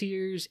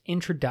 Kelsier's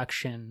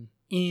introduction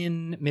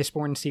in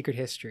Mistborn Secret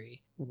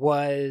History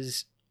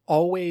was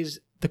always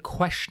the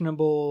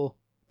questionable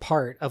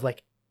part of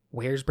like,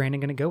 where's Brandon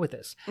going to go with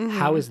this?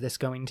 How is this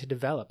going to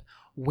develop?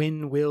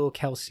 When will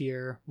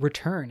Kelsier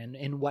return, and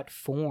in what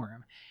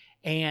form?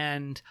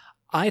 And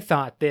I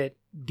thought that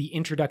the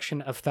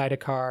introduction of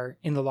Thydakkar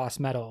in The Lost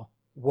Metal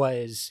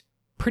was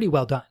pretty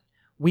well done.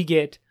 We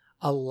get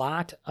a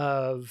lot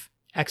of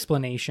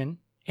explanation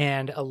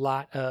and a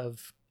lot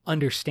of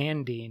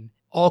understanding,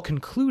 all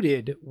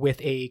concluded with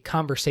a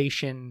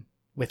conversation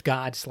with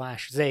God /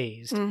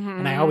 Zaze.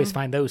 And I always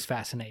find those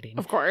fascinating.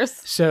 Of course.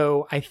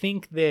 So I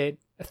think that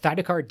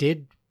Thydakkar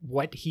did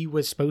what he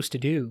was supposed to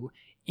do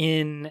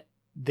in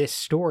this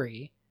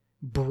story,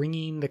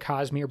 bringing the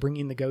Cosmere,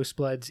 bringing the Ghost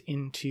Bloods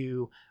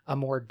into a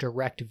more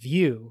direct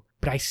view.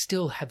 But I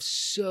still have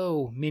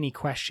so many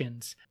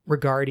questions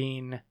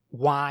regarding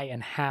why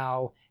and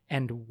how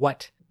and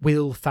what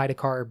will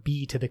Thydakkar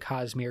be to the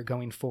Cosmere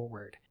going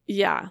forward.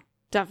 Yeah,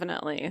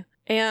 definitely.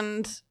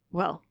 And,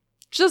 well,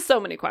 just so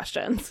many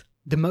questions.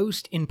 The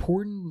most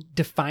important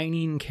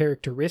defining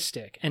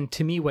characteristic, and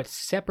to me what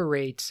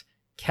separates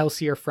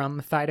Kelsier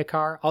from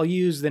Thydakkar, I'll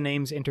use the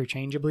names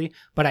interchangeably,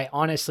 but I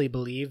honestly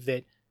believe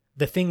that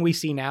the thing we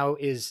see now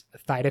is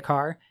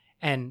Thydakkar,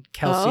 and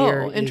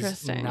Kelsier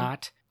is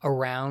not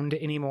around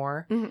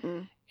anymore.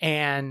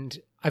 And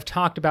I've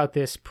talked about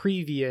this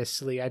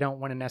previously. I don't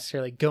want to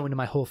necessarily go into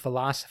my whole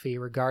philosophy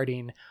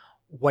regarding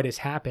what has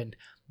happened,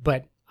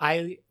 but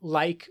I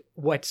like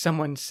what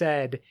someone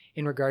said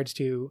in regards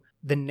to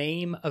the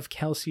name of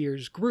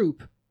Kelsier's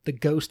group, the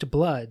Ghost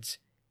Bloods,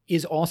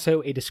 is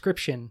also a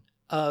description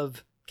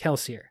of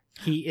Kelsier.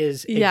 He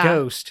is a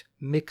ghost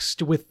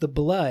mixed with the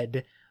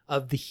blood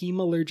of the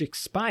hemalurgic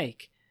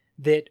spike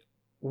that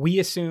we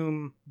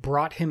assume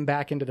brought him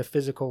back into the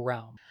physical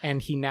realm,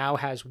 and he now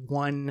has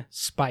one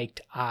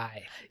spiked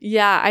eye.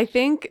 Yeah, I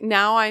think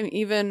now I'm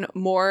even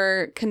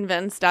more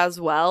convinced as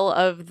well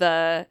of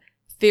the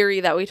theory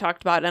that we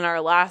talked about in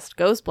our last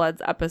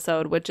Ghostbloods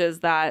episode, which is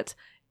that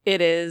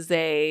it is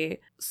a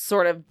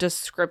sort of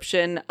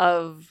description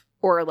of,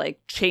 or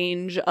like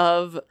change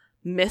of,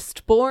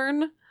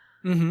 Mistborn.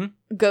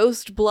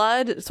 Ghost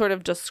blood, sort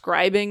of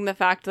describing the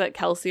fact that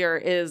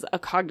Kelsier is a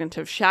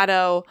cognitive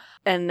shadow,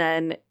 and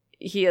then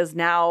he is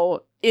now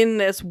in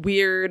this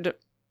weird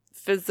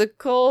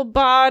physical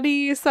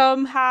body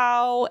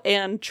somehow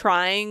and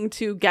trying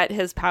to get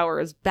his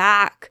powers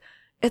back.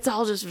 It's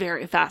all just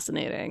very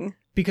fascinating.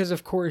 Because,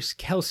 of course,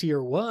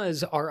 Kelsier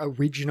was our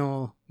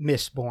original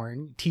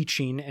Mistborn,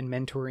 teaching and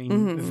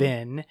mentoring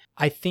Vin.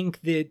 I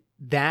think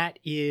that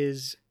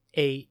is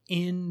a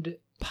end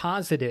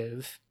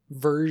positive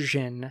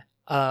version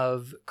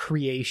of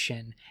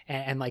creation,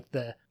 and like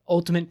the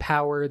ultimate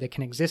power that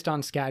can exist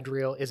on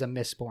Scadrial is a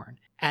Mistborn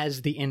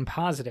as the in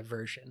positive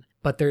version.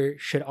 But there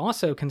should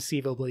also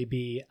conceivably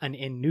be an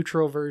in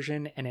neutral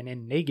version and an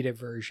in negative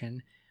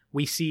version.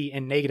 We see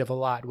in negative a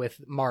lot with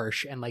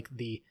Marsh and like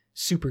the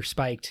super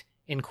spiked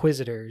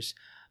Inquisitors,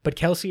 but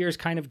Kelsier is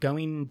kind of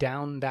going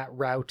down that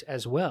route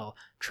as well,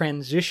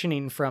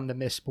 transitioning from the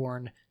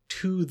Mistborn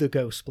to the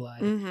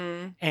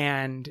Ghostblood.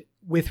 And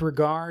with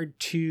regard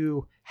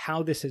to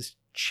how this has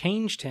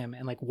changed him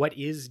and like what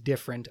is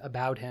different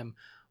about him,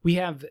 we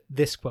have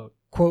this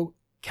quote,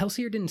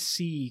 Kelsier didn't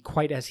see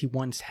quite as he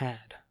once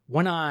had.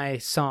 One eye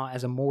saw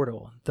as a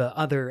mortal, the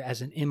other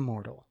as an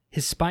immortal.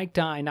 His spiked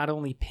eye not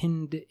only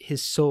pinned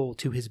his soul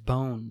to his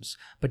bones,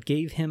 but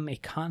gave him a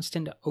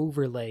constant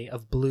overlay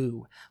of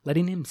blue,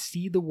 letting him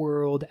see the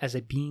world as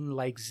a being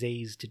like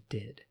Zazed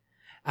did,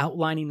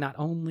 outlining not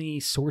only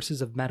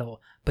sources of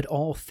metal, but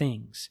all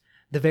things.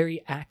 The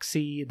very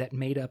axes that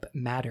made up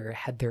matter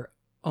had their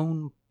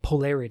own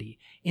polarity,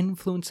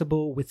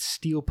 influenceable with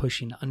steel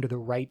pushing under the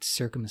right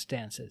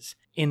circumstances.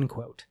 End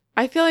quote.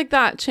 I feel like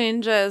that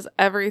changes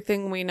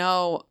everything we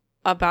know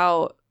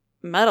about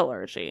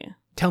metallurgy.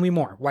 Tell me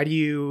more. Why do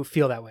you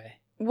feel that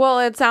way? Well,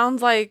 it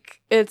sounds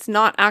like it's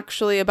not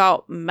actually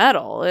about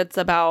metal. It's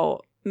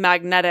about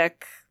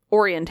magnetic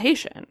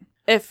orientation.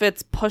 If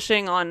it's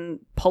pushing on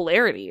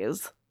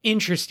polarities.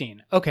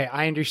 Interesting. Okay,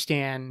 I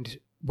understand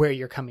where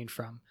you're coming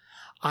from.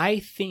 I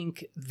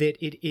think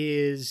that it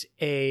is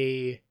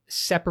a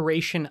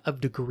separation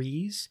of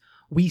degrees.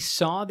 We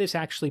saw this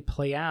actually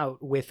play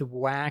out with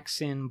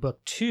Wax in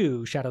Book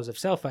 2, Shadows of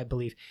Self, I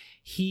believe.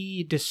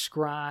 He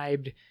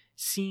described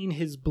seeing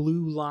his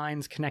blue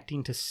lines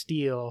connecting to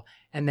steel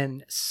and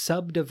then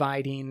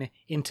subdividing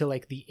into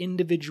like the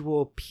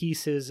individual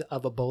pieces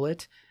of a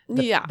bullet,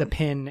 the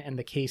pin and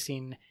the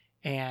casing,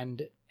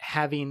 and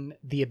having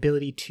the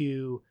ability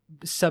to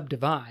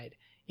subdivide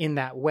in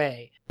that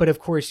way. But of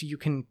course, you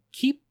can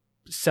keep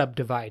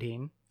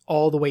subdividing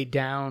all the way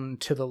down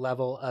to the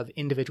level of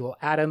individual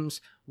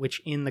atoms,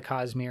 which in the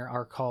Cosmere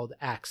are called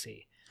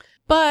axes.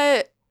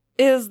 But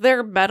is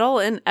there metal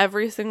in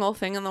every single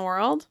thing in the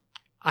world?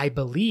 I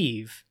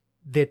believe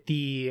that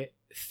the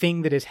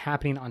thing that is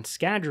happening on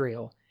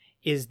Scadrial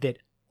is that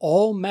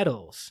all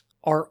metals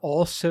are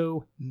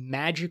also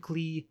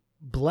magically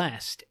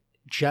blessed,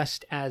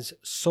 just as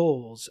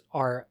souls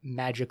are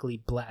magically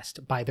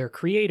blessed by their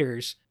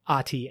creators,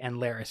 Ati and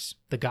Laris,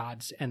 the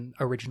gods and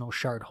original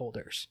shard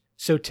holders.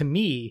 So to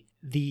me,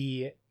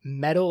 the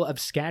metal of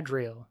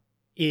Scadrial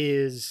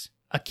is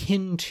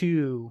akin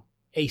to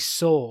a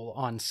soul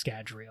on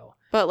Scadrial.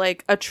 But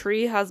like a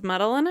tree has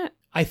metal in it?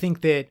 I think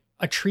that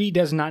a tree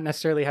does not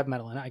necessarily have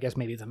metal in it. I guess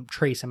maybe some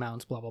trace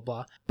amounts, blah, blah,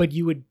 blah. But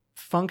you would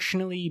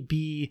functionally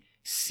be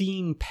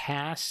seeing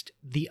past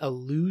the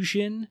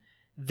illusion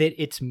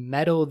that it's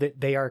metal that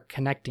they are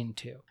connecting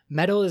to.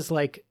 Metal is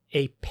like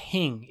a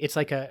ping. It's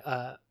like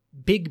a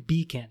big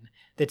beacon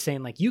that's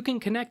saying like, you can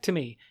connect to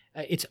me.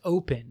 It's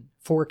open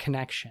for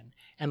connection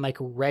and like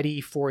ready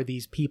for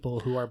these people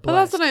who are blessed. Well,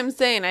 that's what I'm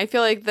saying. I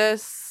feel like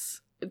this,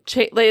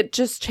 it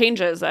just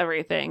changes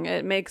everything.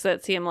 It makes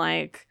it seem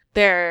like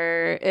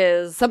there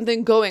is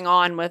something going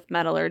on with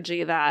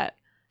metallurgy that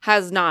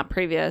has not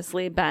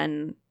previously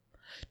been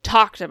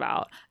talked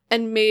about.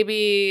 And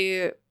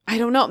maybe, I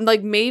don't know,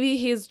 like maybe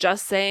he's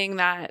just saying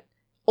that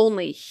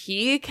only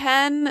he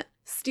can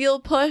steel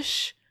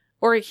push,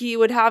 or he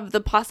would have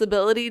the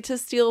possibility to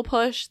steel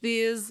push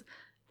these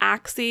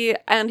axes.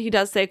 And he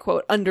does say,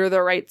 quote, under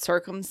the right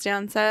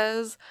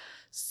circumstances.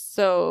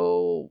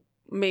 So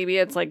maybe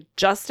it's like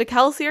just a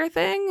Kelsier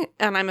thing,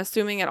 and I'm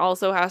assuming it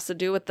also has to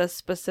do with the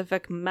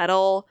specific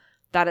metal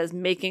that is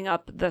making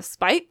up the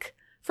spike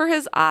for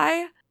his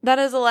eye that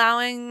is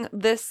allowing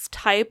this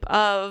type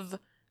of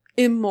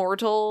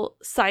immortal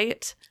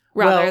sight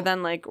rather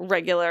than like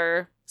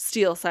regular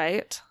steel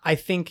sight. I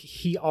think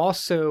he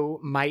also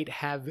might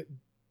have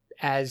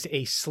as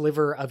a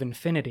sliver of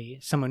infinity,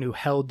 someone who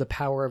held the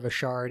power of a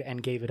shard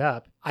and gave it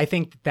up. I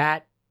think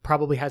that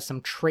probably has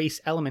some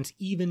trace elements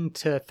even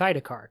to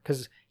Thydakar,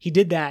 because he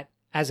did that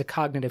as a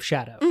cognitive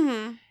shadow.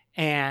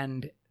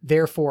 And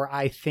therefore,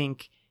 I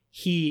think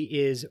he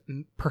is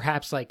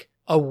perhaps like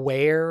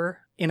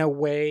aware in a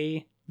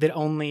way that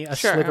only a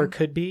sliver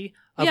could be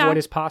of what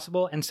is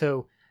possible. And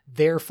so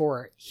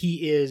therefore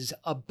he is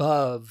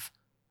above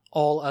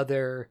all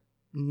other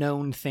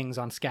known things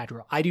on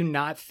Scadrial. I do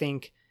not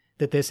think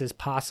that this is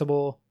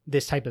possible.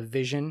 This type of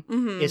vision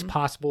is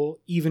possible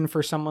even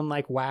for someone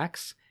like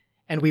Wax.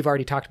 And we've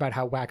already talked about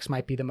how Wax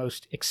might be the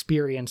most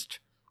experienced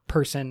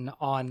person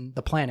on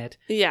the planet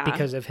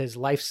because of his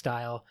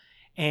lifestyle.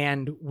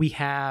 And we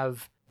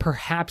have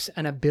perhaps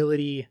an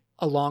ability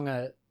along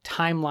a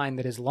timeline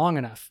that is long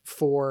enough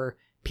for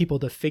people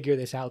to figure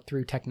this out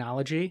through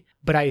technology.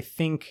 But I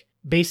think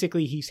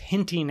basically he's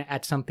hinting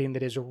at something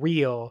that is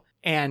real.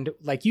 And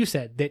like you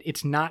said, that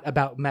it's not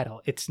about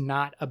metal. It's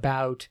not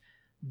about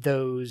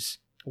those,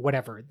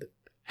 whatever,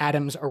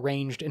 atoms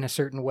arranged in a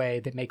certain way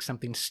that makes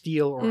something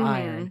steel or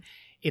iron.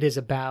 It is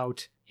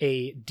about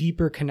a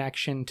deeper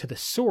connection to the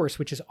source,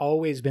 which has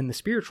always been the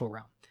spiritual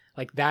realm.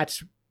 Like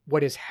that's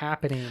what is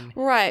happening.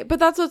 Right. But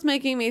that's what's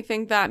making me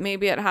think that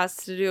maybe it has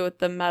to do with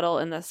the metal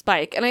in the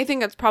spike. And I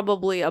think it's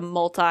probably a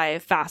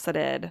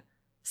multifaceted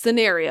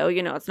scenario.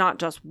 You know, it's not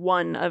just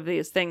one of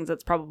these things.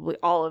 It's probably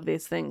all of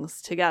these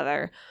things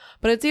together.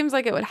 But it seems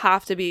like it would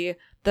have to be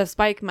the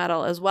spike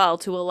metal as well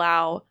to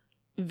allow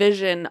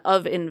vision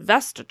of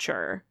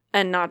investiture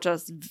and not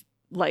just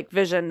like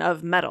vision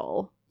of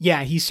metal.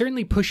 Yeah, he's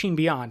certainly pushing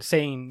beyond,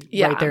 saying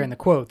right there in the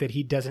quote that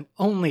he doesn't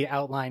only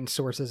outline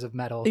sources of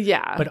metal,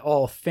 but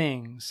all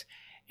things.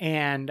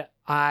 And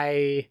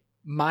my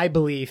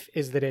belief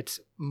is that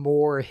it's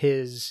more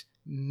his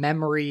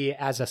memory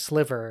as a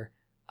sliver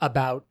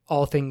about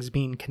all things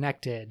being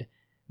connected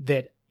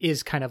that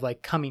is kind of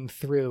like coming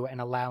through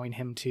and allowing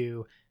him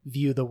to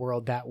view the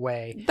world that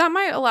way. That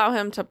might allow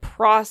him to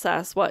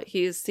process what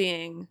he's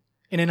seeing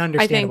in an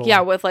understandable way.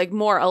 With like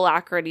more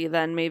alacrity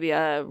than maybe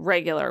a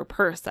regular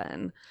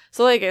person.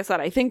 So like I said,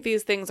 I think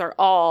these things are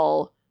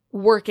all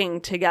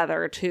working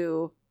together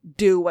to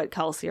do what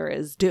Kelsier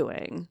is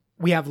doing.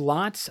 We have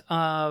lots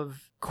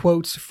of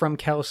quotes from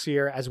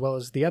Kelsier as well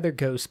as the other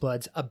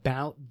Ghostbloods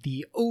about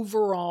the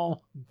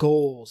overall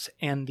goals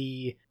and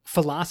the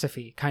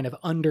philosophy kind of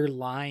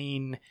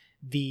underlying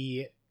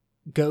the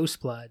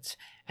Ghostbloods.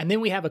 And then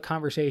we have a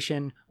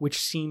conversation which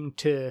seemed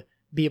to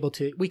be able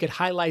to, we could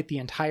highlight the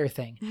entire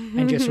thing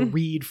and just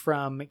read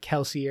from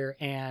Kelsier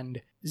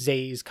and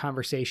Zay's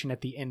conversation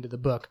at the end of the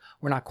book.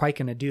 We're not quite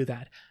going to do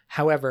that.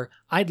 However,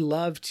 I'd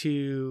love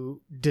to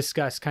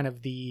discuss kind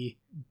of the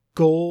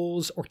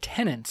goals or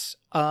tenets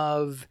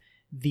of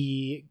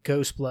the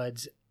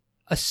Ghostbloods,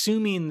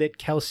 assuming that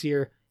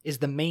Kelsier is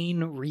the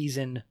main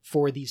reason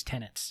for these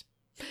tenets.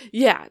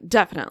 Yeah,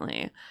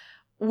 definitely.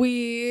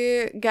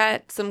 We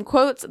get some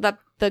quotes that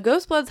the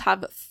Ghostbloods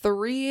have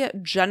 3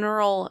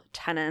 general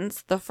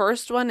tenets. The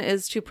first one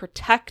is to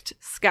protect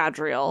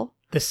Scadrial.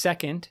 The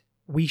second,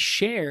 we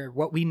share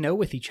what we know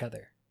with each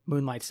other,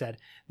 Moonlight said.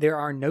 There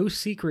are no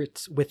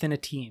secrets within a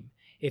team.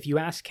 If you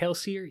ask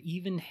Kelsier,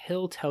 even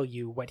he'll tell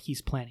you what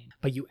he's planning.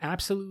 But you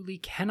absolutely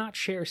cannot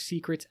share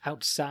secrets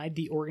outside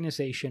the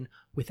organization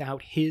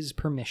without his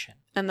permission.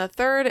 And the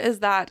third is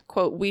that,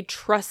 quote, we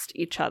trust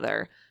each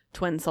other.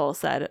 Twin Soul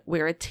said,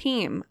 we're a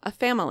team, a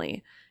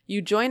family.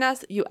 You join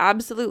us, you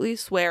absolutely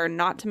swear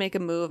not to make a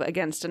move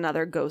against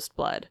another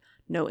Ghostblood.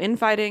 No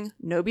infighting,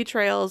 no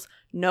betrayals,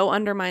 no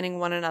undermining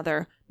one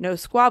another, no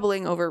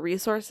squabbling over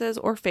resources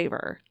or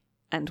favor.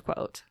 End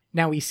quote.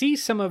 Now we see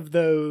some of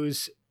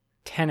those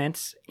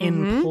tenets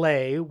in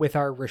play with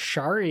our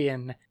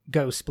Rasharian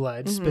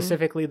Ghostbloods,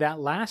 specifically that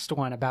last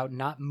one about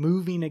not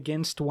moving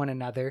against one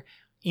another,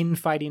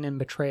 infighting and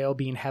betrayal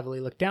being heavily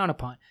looked down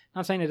upon.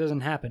 Not saying it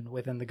doesn't happen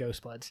within the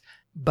Ghostbloods,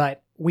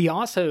 but we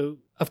also,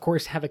 of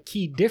course, have a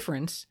key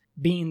difference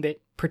being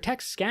that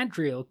protect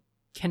Scadrial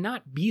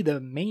cannot be the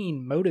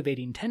main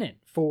motivating tenet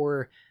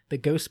for the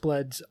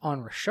Ghostbloods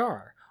on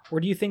Rashar. Or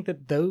do you think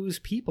that those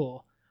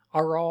people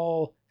are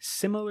all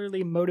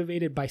similarly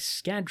motivated by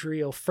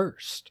Scadrial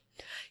first?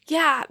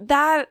 Yeah,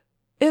 that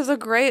is a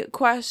great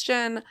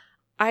question.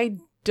 I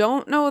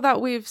don't know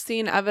that we've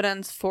seen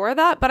evidence for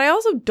that, but I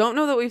also don't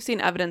know that we've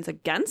seen evidence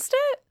against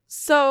it.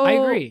 So I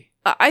agree.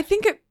 I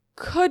think it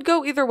could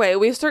go either way.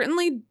 We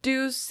certainly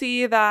do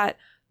see that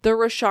the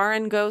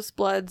Rasharan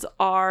Ghostbloods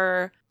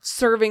are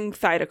serving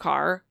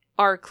Thydakar,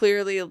 are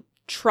clearly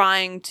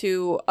trying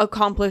to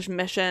accomplish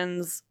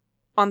missions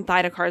on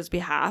Thydakar's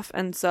behalf.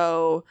 And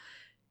so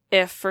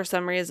if for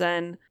some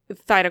reason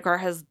Thydakar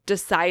has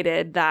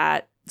decided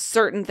that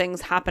certain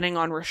things happening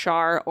on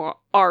Rashar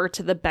are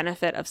to the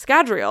benefit of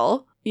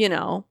Scadrial, you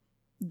know,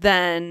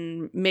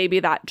 then maybe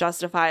that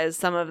justifies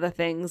some of the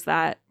things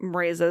that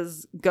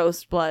Mreza's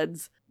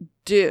Ghostbloods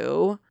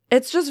do.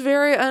 It's just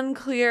very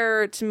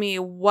unclear to me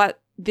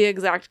what the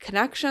exact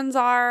connections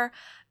are.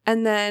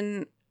 And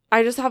then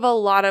I just have a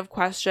lot of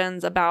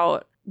questions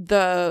about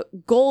the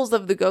goals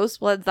of the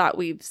Ghostbloods that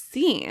we've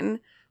seen,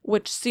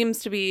 which seems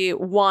to be,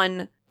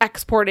 one,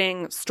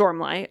 exporting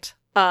Stormlight,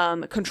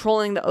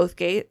 controlling the Oath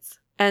Gates,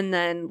 and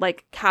then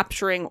like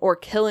capturing or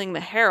killing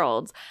the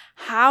Heralds.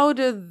 How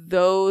do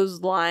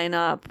those line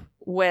up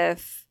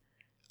with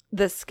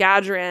the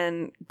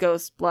Scadrian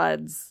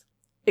Ghostbloods'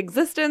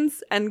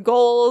 existence and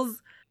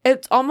goals.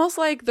 It's almost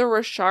like the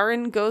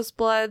Rasharan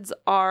Ghostbloods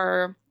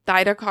are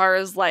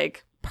Thydakar's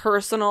like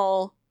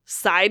personal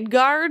side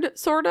guard,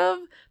 sort of,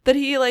 that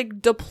he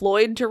like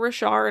deployed to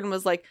Rashar and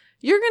was like,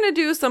 you're gonna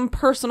do some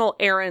personal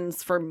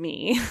errands for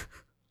me.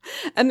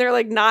 And they're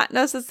like not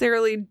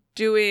necessarily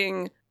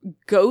doing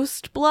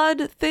ghost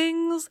blood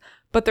things,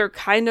 but they're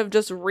kind of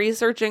just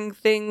researching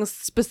things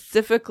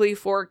specifically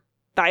for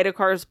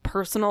Thydakar's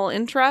personal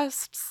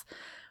interests.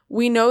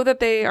 We know that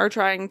they are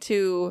trying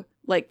to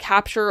like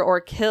capture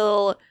or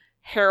kill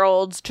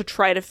heralds to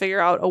try to figure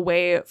out a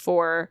way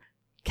for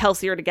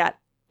Kelsier to get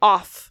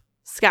off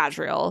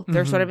Scadrial.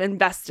 They're sort of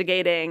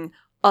investigating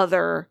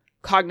other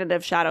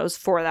cognitive shadows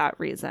for that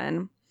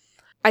reason.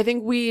 I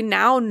think we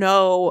now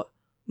know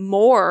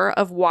more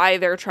of why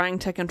they're trying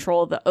to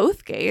control the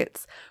Oath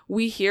Gates.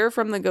 We hear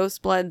from the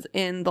Ghostbloods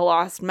in The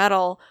Lost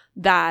Metal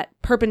that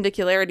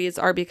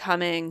perpendicularities are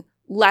becoming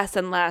less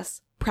and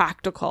less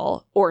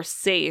practical or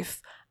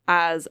safe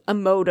as a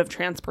mode of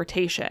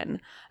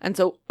transportation. And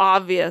so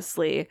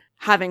obviously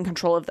having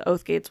control of the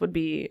Oath Gates would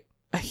be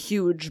a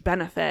huge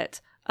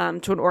benefit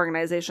to an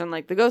organization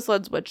like the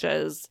Ghostbloods, which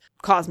is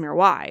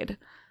Cosmere-wide.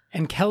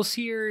 And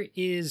Kelsier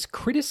is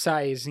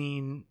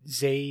criticizing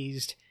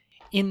Zazed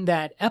in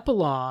that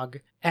epilogue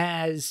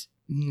as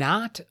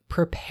not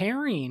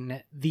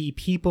preparing the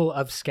people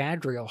of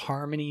Scadrial,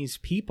 Harmony's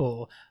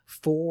people,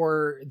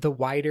 for the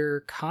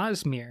wider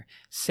Cosmere,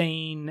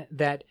 saying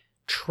that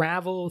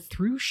travel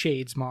through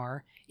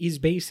Shadesmar is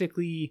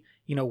basically,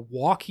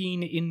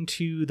 walking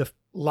into the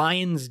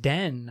lion's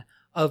den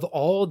of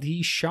all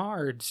these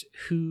shards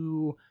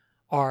who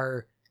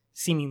are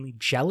seemingly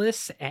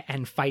jealous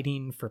and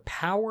fighting for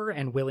power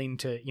and willing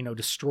to,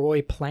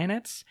 destroy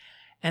planets,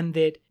 and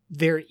that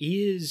there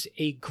is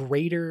a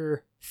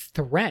greater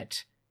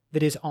threat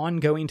that is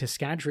ongoing to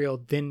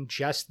Scadrial than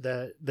just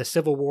the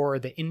civil war,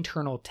 the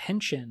internal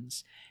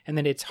tensions, and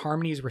that it's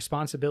Harmony's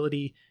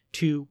responsibility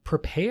to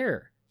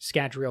prepare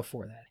Scadrial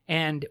for that.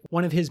 And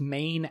one of his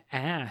main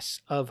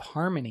asks of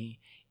Harmony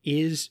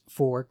is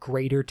for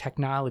greater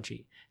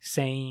technology,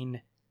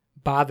 saying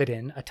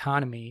Bavadin,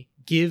 autonomy,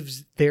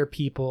 gives their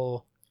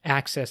people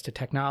access to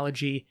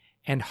technology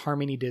and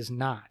Harmony does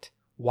not.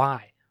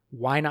 Why?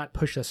 Why not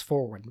push us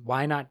forward?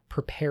 Why not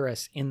prepare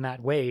us in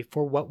that way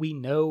for what we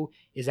know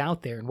is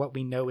out there and what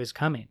we know is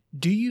coming?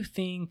 Do you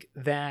think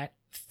that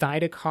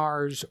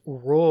Thydakar's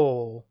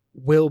role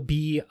will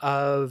be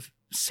of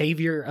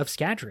savior of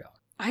Scadrial?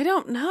 I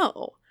don't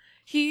know.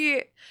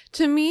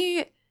 To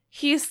me,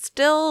 he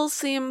still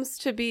seems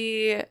to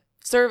be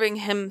serving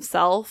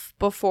himself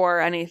before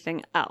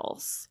anything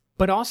else.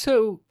 But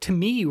also, to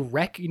me,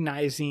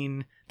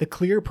 recognizing the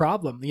clear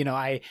problem.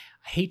 I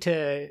hate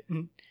to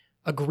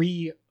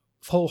agree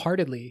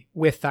wholeheartedly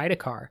with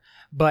Thydakar,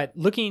 but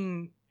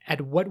looking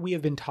at what we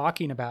have been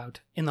talking about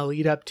in the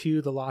lead up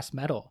to The Lost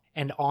Metal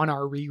and on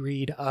our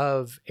reread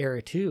of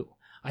Era 2,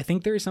 I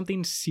think there is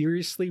something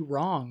seriously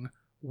wrong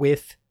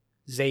with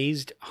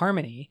Zazed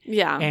Harmony.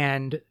 Yeah.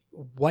 And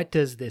what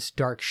does this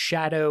dark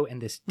shadow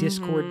and this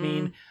discord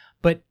mean?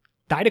 But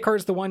Thydakar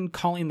is the one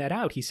calling that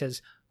out. He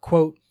says,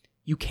 quote,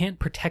 "You can't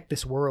protect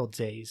this world,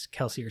 Zaze,"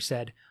 Kelsier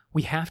said.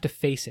 "We have to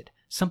face it.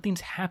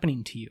 Something's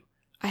happening to you."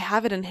 I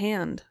have it in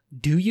hand.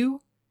 Do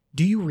you?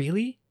 Do you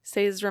really?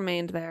 Zaze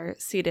remained there,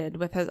 seated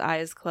with his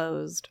eyes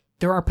closed.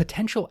 There are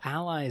potential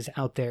allies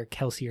out there,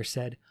 Kelsier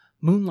said.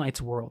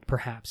 Moonlight's world,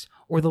 perhaps,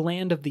 or the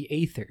land of the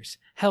Aethers.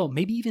 Hell,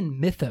 maybe even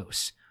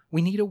Mythos.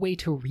 We need a way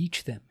to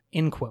reach them,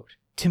 end quote.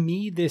 To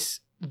me, this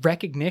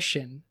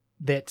recognition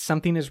that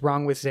something is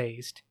wrong with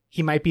Zazed,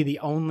 he might be the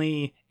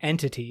only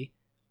entity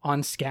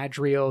on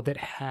Scadrial that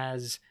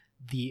has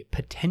the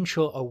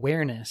potential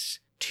awareness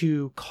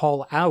to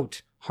call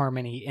out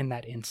Harmony in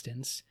that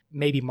instance.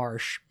 Maybe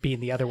Marsh being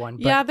the other one.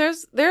 But yeah,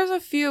 there's a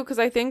few, because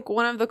I think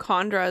one of the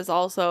Khandras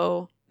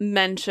also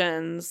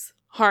mentions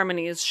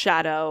Harmony's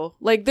shadow.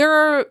 Like there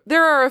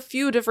are a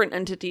few different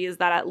entities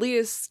that at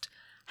least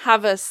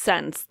have a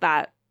sense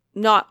that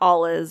not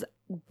all is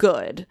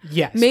good.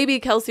 Yes. Maybe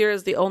Kelsier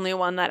is the only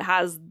one that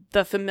has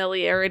the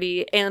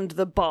familiarity and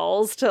the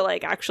balls to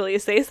like actually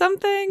say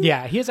something.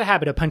 Yeah, he has a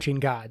habit of punching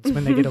gods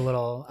when they get a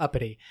little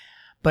uppity.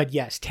 But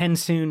yes,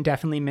 TenSoon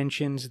definitely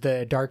mentions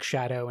the dark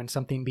shadow and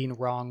something being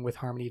wrong with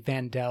Harmony.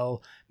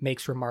 Vandel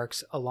makes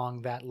remarks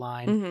along that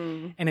line.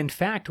 Mm-hmm. And in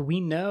fact, we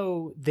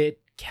know that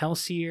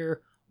Kelsier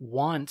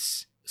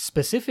wants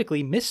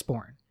specifically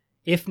Mistborn,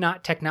 if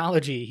not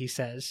technology, he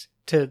says,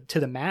 to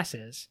the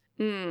masses.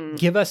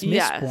 Give us Mistborn.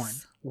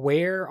 Yes.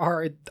 Where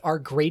are our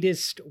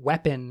greatest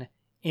weapon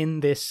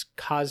in this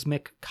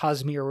cosmic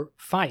Cosmere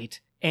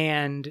fight?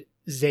 And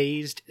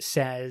Zazed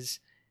says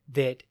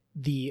that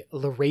the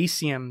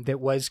Lerasium that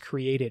was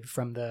created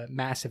from the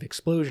massive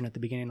explosion at the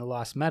beginning of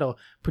Lost Metal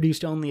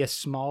produced only a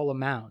small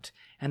amount,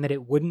 and that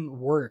it wouldn't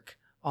work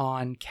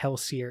on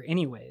Kelsier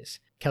anyways.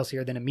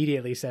 Kelsier then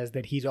immediately says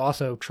that he's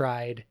also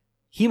tried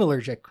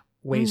hemalurgic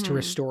ways to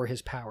restore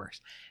his powers.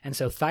 And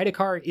so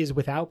Thydakar is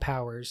without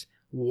powers,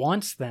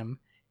 wants them,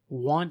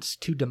 wants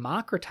to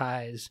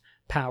democratize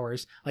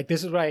powers. Like,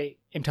 this is what I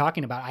am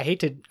talking about. I hate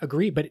to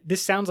agree, but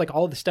this sounds like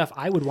all the stuff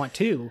I would want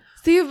too.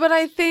 See, but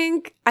I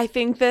think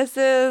this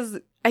is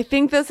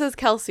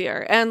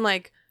Kelsier, and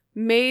like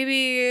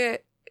maybe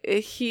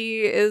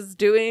he is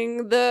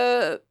doing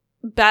the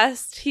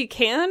best he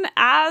can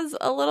as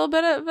a little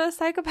bit of a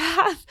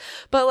psychopath,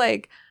 but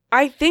like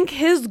I think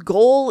his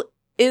goal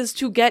is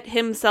to get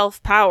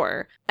himself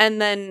power,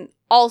 and then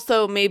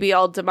also maybe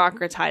I'll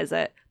democratize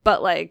it.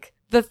 But like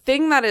the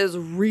thing that is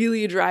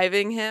really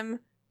driving him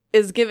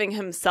is giving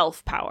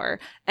himself power,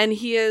 and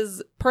he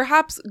is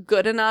perhaps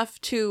good enough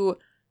to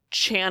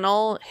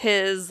channel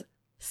his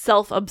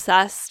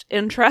self-obsessed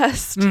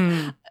interest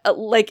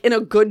like in a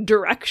good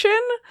direction.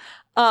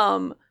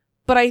 But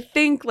I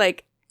think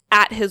like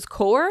at his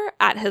core,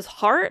 at his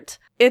heart,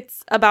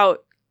 it's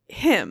about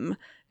him.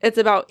 It's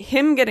about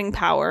him getting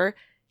power.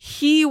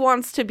 He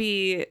wants to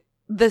be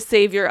the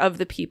savior of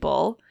the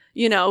people.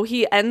 You know,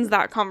 he ends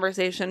that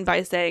conversation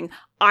by saying,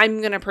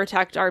 I'm going to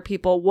protect our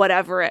people,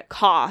 whatever it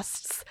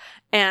costs.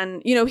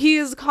 And, you know, he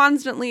is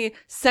constantly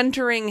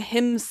centering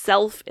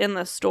himself in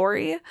the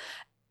story.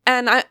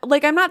 And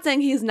I'm not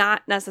saying he's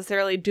not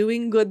necessarily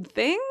doing good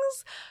things,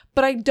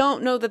 but I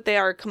don't know that they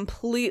are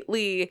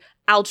completely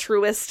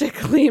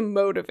altruistically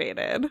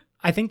motivated.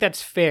 I think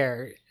that's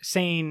fair.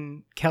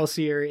 Saying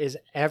Kelsier is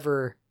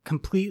ever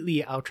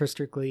completely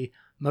altruistically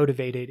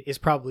motivated is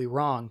probably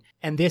wrong.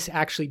 And this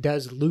actually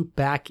does loop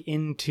back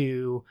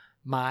into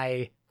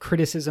my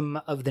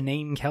criticism of the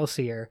name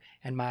Kelsier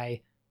and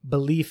my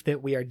belief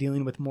that we are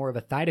dealing with more of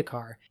a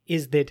Thydacar,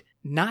 is that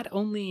not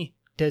only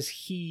does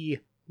he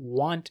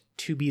want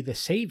to be the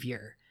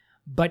savior,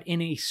 but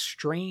in a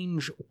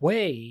strange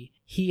way,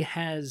 he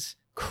has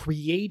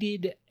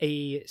created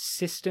a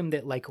system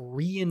that like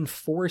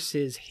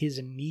reinforces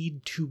his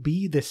need to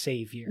be the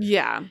savior.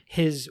 Yeah.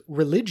 His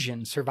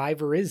religion,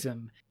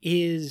 survivorism,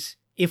 is,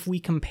 if we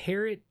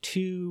compare it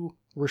to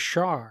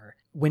Roshar,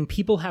 when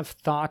people have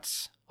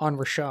thoughts on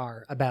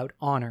Roshar about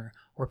honor,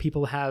 or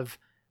people have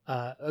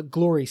a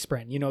glory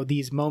spren, you know,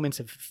 these moments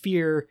of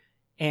fear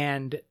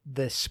and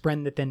the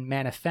spren that then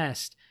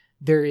manifest,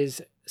 there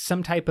is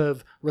some type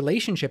of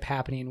relationship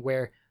happening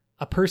where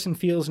a person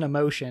feels an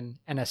emotion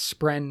and a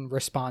spren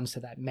responds to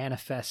that,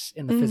 manifests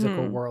in the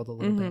physical world a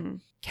little bit.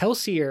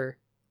 Kelsier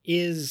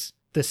is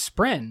the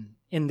spren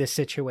in this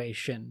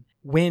situation.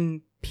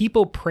 When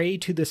people pray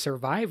to the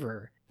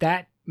survivor,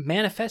 that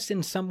manifests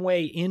in some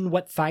way in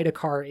what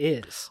Thydacar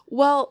is.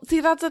 Well, see,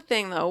 that's the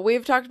thing, though.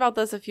 We've talked about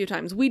this a few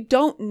times. We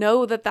don't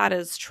know that that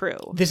is true.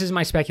 This is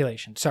my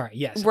speculation. Sorry.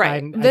 Yes.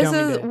 Right.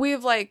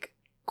 We've like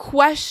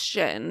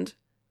questioned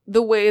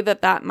the way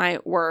that that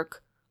might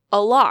work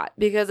a lot,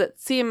 because it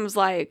seems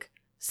like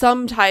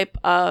some type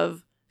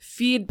of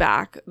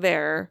feedback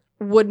there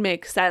would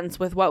make sense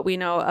with what we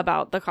know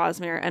about the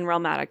Cosmere and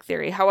Realmatic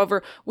theory.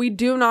 However, we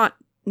do not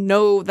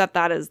know that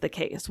that is the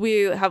case.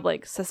 We have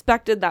like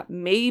suspected that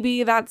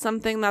maybe that's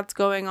something that's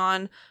going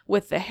on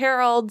with the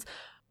Heralds,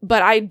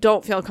 but I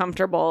don't feel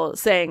comfortable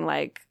saying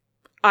like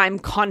I'm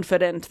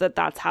confident that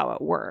that's how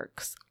it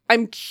works.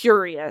 I'm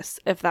curious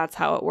if that's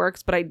how it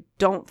works, but I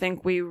don't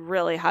think we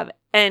really have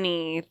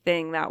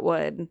anything that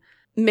would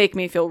make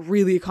me feel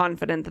really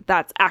confident that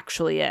that's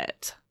actually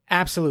it.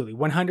 Absolutely.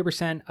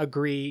 100%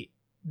 agree.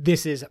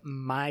 This is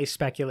my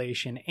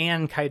speculation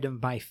and kind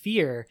of my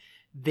fear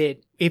that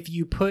if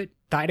you put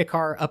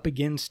Thydacar up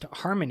against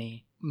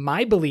Harmony,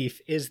 my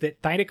belief is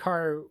that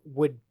Thydacar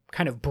would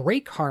kind of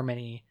break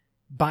Harmony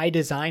by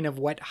design of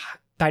what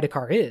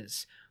Thydacar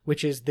is,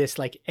 which is this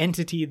like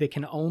entity that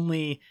can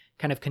only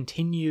kind of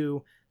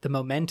continue the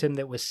momentum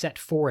that was set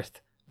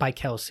forth by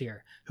Kelsier,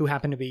 who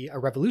happened to be a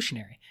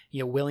revolutionary,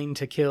 you know, willing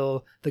to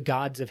kill the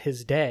gods of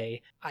his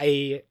day.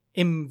 I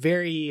am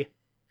very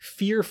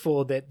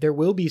fearful that there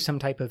will be some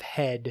type of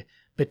head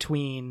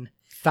between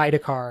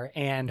Thydacar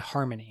and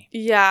Harmony.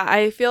 Yeah,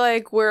 I feel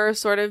like we're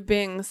sort of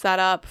being set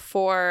up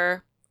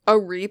for a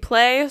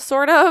replay,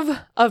 sort of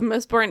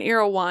Mistborn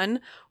Era 1,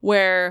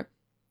 where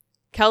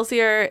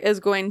Kelsier is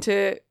going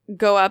to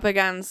go up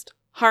against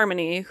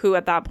Harmony, who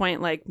at that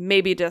point, like,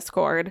 maybe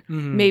Discord,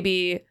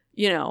 maybe,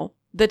 you know,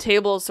 the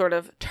tables sort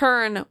of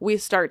turn. We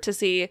start to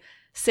see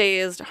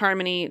Sazed,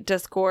 Harmony,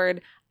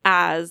 Discord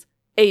as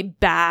a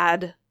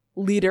bad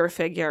leader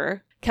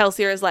figure.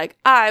 Kelsier is like,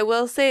 I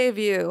will save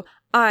you.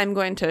 I'm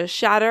going to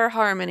shatter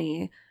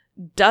Harmony.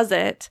 Does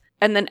it.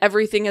 And then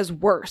everything is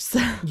worse.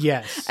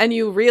 Yes. And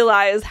you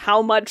realize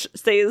how much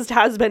Sazed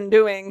has been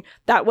doing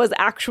that was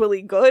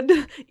actually good,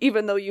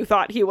 even though you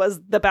thought he was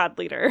the bad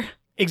leader.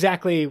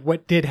 Exactly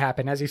what did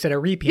happen, as you said, a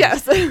repeat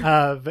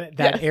of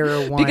that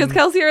Era 1. Because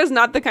Kelsier is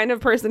not the kind of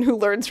person who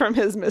learns from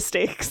his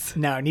mistakes.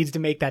 No, needs to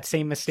make that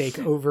same mistake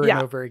over and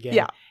over again.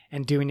 Yeah.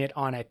 And doing it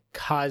on a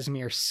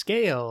Cosmere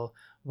scale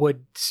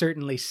would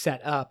certainly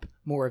set up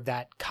more of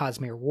that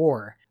Cosmere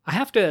war. I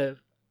have to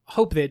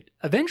hope that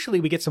eventually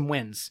we get some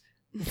wins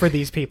for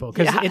these people,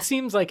 because it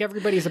seems like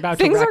everybody's about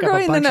to rack up a bunch of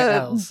L's. Things are going in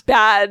a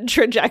bad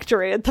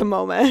trajectory at the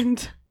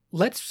moment.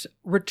 Let's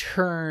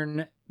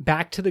return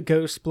back to the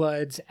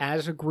Ghostbloods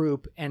as a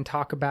group and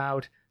talk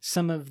about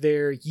some of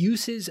their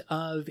uses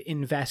of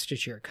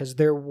investiture, because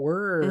there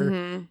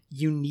were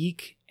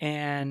unique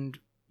and,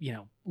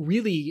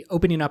 really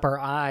opening up our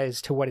eyes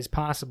to what is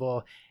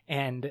possible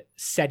and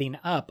setting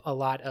up a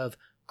lot of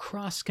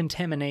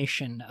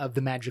cross-contamination of the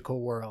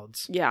magical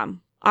worlds. Yeah.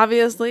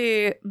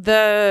 Obviously,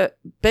 the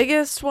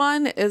biggest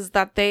one is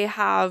that they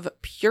have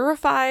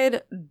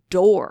purified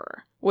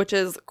door, which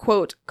is,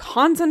 quote,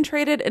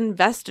 concentrated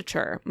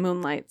investiture,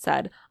 Moonlight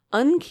said,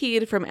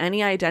 unkeyed from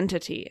any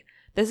identity.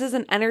 This is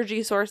an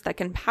energy source that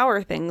can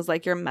power things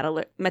like your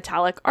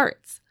metallic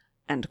arts,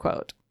 end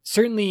quote.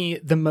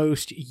 Certainly the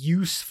most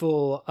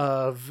useful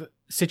of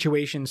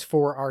situations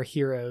for our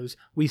heroes.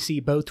 We see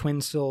both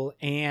Twinsoul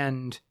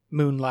and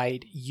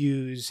Moonlight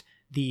use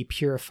the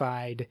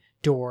purified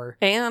door.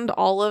 And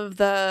all of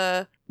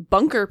the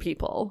bunker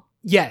people.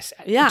 Yes,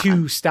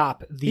 to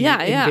stop the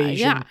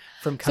invasion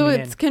from coming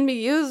in. So it can be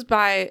used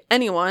by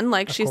anyone,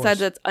 like she said,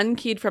 that's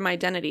unkeyed from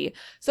identity.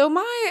 So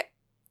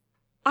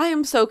I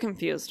am so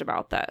confused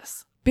about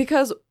this.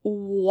 Because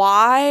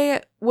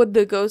why would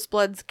the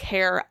Ghostbloods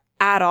care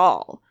at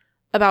all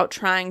about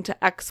trying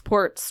to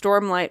export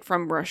Stormlight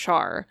from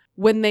Roshar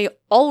when they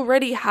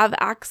already have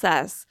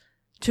access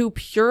to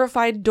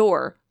purified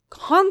door,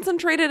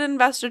 concentrated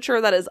investiture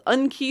that is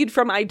unkeyed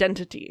from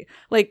identity?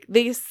 Like,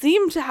 they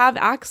seem to have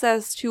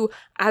access to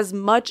as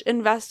much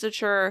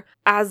investiture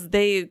as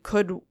they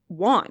could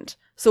want.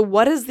 So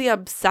what is the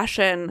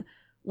obsession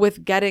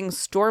with getting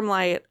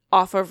Stormlight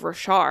off of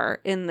Roshar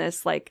in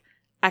this, like,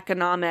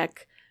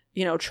 economic,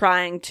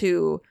 trying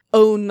to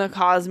own the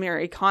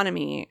Cosmere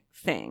economy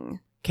thing?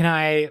 Can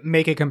I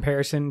make a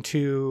comparison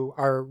to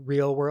our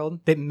real world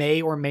that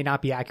may or may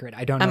not be accurate?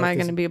 I don't know. Am I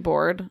going to be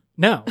bored?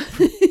 No.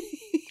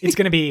 It's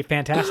going to be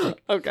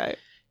fantastic. Okay.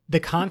 The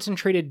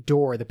concentrated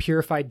door, the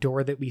purified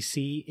door that we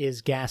see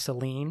is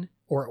gasoline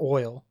or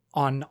oil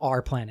on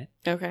our planet.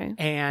 Okay.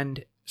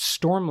 And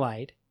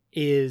Stormlight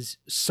is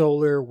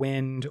solar,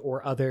 wind,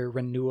 or other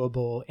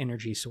renewable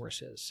energy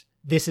sources.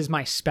 This is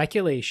my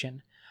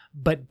speculation,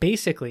 but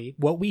basically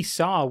what we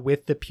saw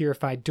with the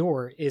purified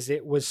door is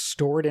it was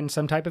stored in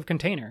some type of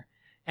container.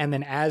 And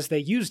then as they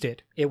used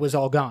it, it was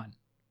all gone.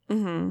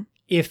 Mm-hmm.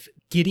 If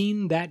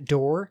getting that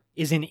door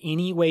is in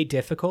any way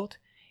difficult,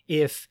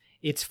 if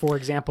it's, for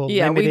example,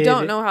 limited, we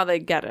don't know how they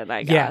get it,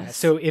 I guess. Yeah,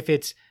 so if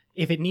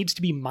it needs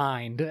to be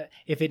mined,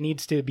 if it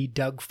needs to be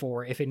dug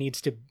for, if it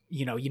needs to,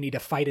 you need to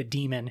fight a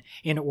demon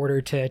in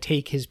order to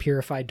take his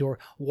purified door,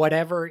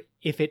 whatever,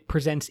 if it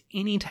presents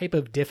any type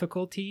of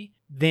difficulty,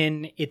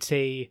 then it's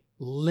a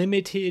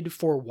limited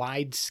for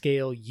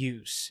wide-scale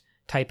use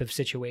type of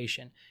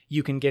situation.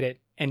 You can get it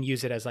and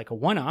use it as like a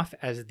one-off,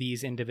 as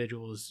these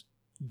individuals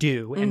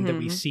do, and that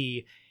we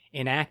see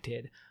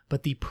enacted.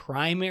 But the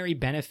primary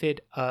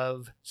benefit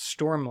of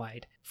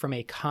Stormlight from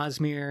a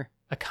Cosmere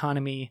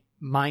economy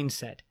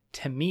mindset,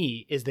 to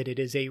me, is that it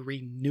is a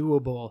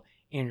renewable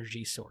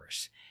energy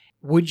source.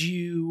 Would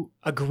you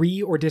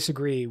agree or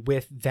disagree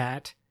with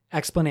that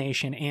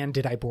explanation, and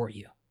did I bore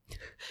you?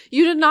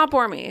 You did not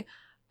bore me.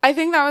 I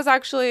think that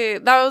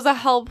was a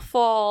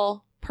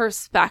helpful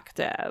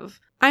perspective.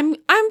 I'm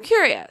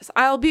curious.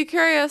 I'll be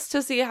curious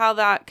to see how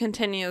that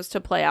continues to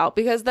play out,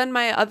 because then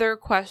my other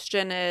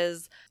question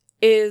is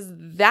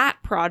that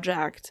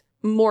project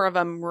more of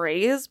a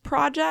Mraize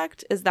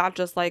project? Is that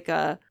just like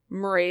a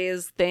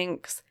Mraize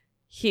thinks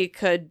he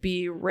could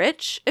be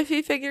rich if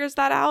he figures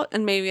that out,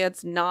 and maybe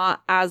it's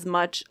not as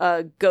much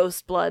a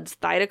Ghostbloods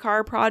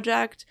Thydakar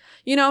project?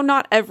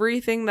 Not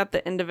everything that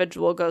the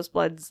individual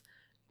Ghostbloods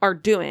are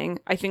doing,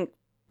 I think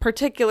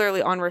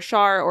particularly on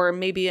Roshar, or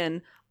maybe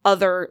in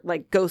other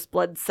like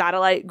Ghostblood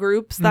satellite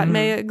groups that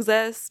may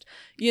exist,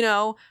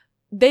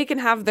 they can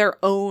have their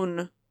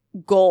own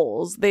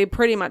goals. They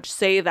pretty much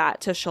say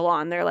that to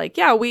Shallan. They're like,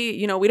 yeah,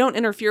 we don't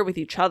interfere with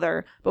each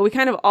other, but we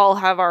kind of all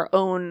have our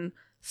own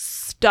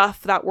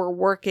stuff that we're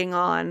working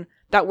on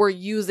that we're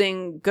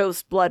using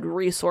Ghostblood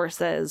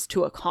resources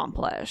to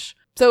accomplish.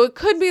 So it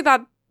could be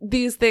that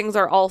these things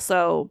are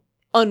also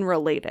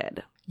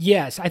unrelated.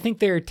 Yes, I think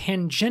they're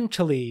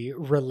tangentially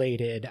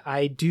related.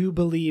 I do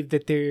believe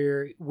that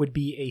there would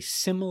be a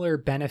similar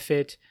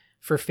benefit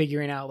for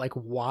figuring out, like,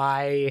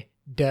 why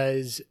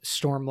does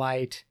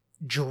Stormlight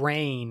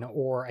drain,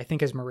 or I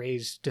think as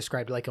Mraize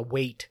described, like a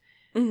weight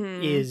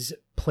is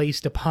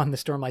placed upon the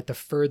Stormlight the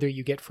further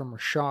you get from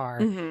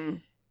Roshar.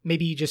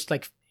 Maybe just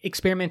like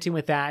experimenting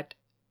with that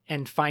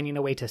and finding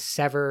a way to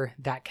sever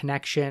that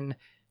connection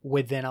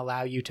would then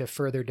allow you to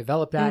further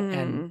develop that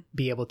and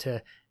be able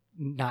to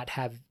not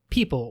have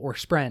people or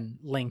Spren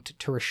linked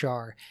to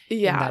Roshar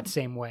in that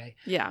same way.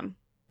 Yeah.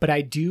 But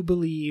I do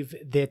believe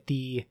that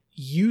the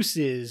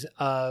uses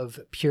of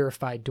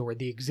Purified Door,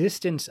 the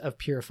existence of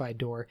Purified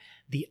Door,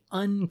 the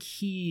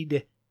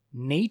unkeyed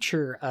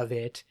nature of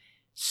it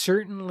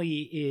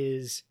certainly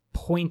is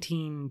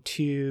pointing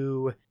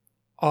to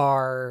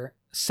our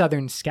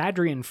Southern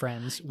Scadrian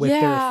friends with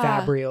their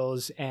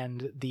Fabrials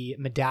and the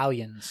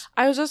medallions.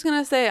 I was just going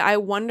to say, I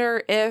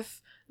wonder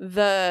if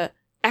the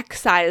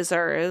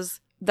excisers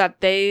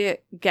that they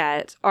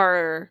get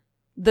are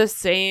the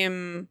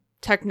same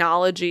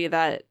technology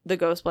that the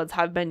Ghostbloods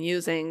have been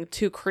using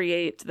to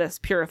create this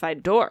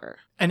purified door.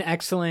 An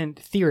excellent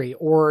theory,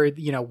 or,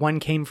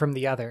 one came from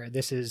the other.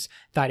 This is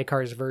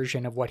Thaidakar's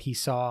version of what he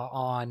saw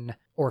on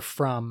or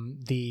from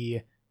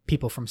the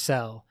people from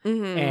Cell.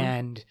 Mm-hmm.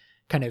 And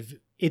kind of,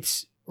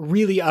 it's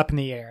really up in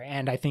the air.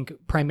 And I think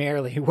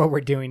primarily what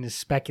we're doing is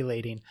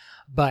speculating.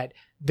 But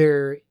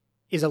there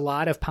is a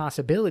lot of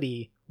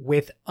possibility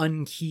with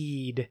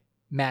unkeyed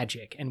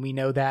magic. And we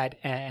know that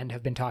and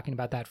have been talking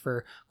about that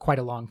for quite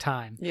a long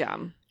time. Yeah.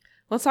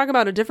 Let's talk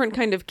about a different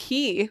kind of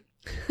key.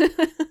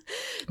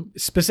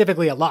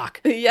 Specifically a lock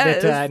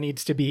yes. that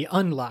needs to be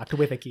unlocked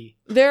with a key.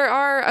 There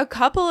are a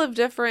couple of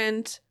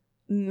different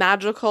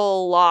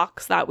magical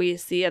locks that we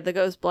see at the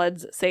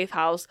Ghostbloods safe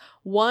house.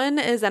 One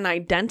is an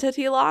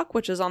identity lock,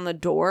 which is on the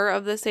door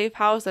of the safe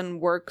house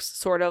and works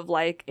sort of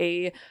like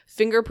a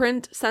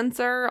fingerprint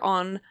sensor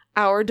on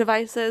our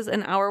devices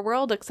in our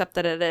world, except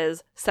that it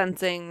is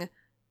sensing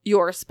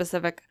your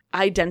specific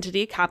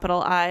identity,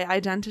 capital I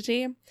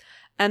identity.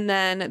 And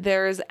then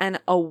there's an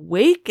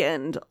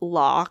awakened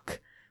lock,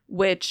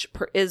 which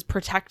is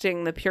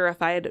protecting the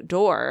purified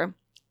door,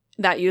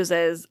 that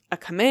uses a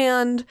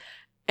command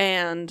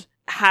and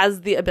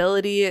has the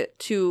ability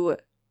to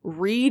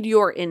read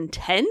your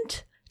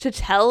intent to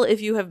tell if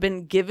you have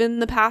been given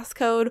the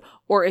passcode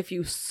or if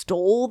you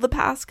stole the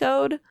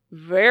passcode.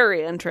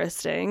 Very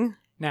interesting.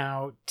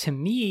 Now, to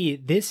me,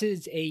 this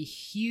is a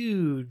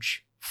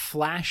huge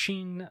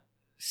flashing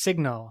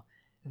signal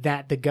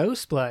that the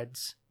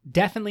Ghostbloods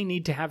definitely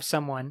need to have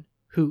someone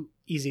who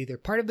is either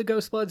part of the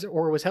Ghostbloods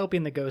or was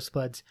helping the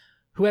Ghostbloods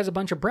who has a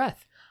bunch of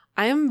breath.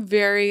 I am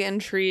very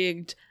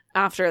intrigued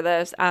after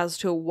this as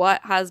to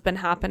what has been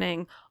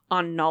happening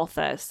on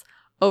Nalthis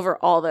over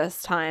all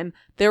this time.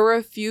 There were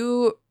a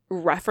few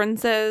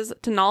references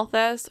to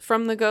Nalthis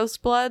from the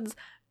Ghostbloods,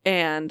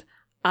 and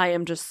I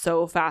am just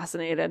so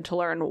fascinated to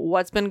learn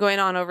what's been going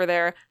on over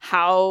there,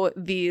 how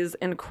these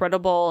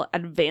incredible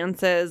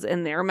advances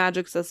in their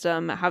magic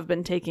system have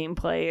been taking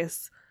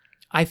place.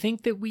 I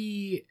think that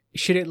we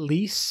should at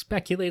least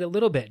speculate a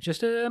little bit,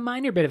 just a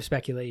minor bit of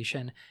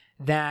speculation,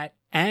 that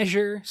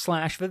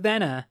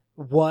Azure/Vivenna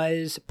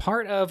was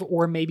part of,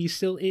 or maybe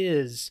still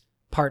is,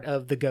 part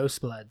of the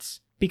Ghostbloods.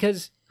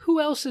 Because who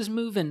else is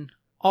moving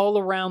all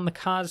around the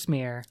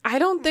Cosmere? I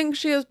don't think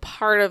she is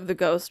part of the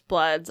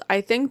Ghostbloods.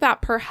 I think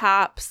that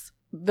perhaps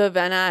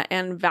Vivenna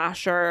and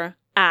Vasher,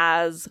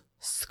 as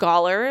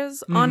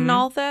scholars on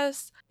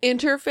Nalthis,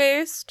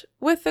 interfaced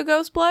with the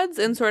Ghostbloods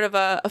in sort of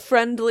a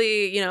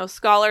friendly,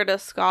 scholar to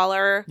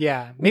scholar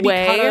maybe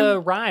way. Caught a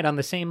ride on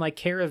the same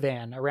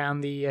caravan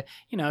around the,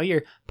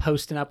 you're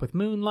posting up with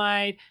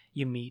Moonlight,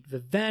 you meet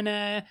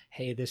Vivenna,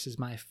 hey, this is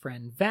my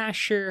friend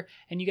Vasher,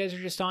 and you guys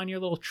are just on your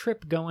little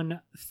trip going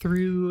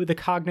through the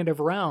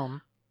cognitive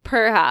realm.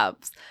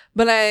 Perhaps.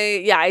 But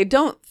I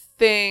don't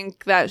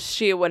think that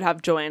she would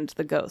have joined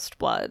the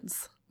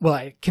Ghostbloods. Well,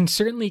 I can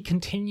certainly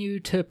continue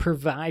to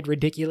provide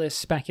ridiculous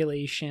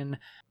speculation,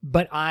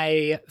 but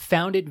I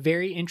found it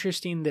very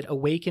interesting that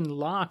awakened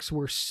locks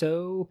were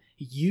so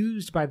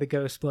used by the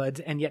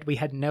Ghostbloods, and yet we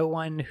had no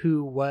one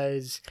who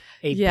was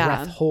a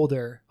breath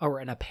holder or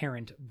an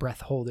apparent breath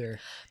holder.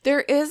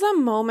 There is a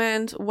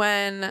moment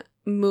when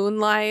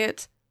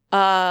Moonlight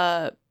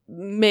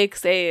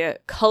makes a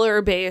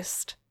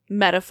color-based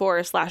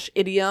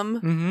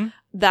metaphor/idiom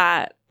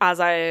that,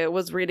 as I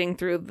was reading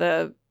through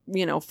the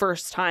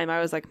first time,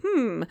 I was like,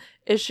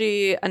 is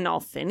she a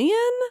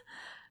Nalthinian?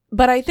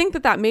 But I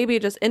think that maybe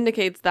just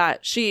indicates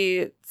that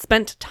she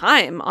spent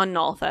time on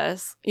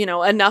Nalthis,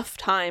 enough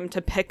time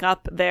to pick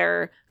up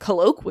their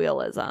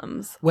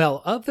colloquialisms.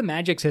 Well, of the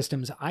magic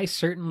systems, I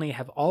certainly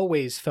have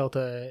always felt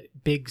a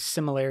big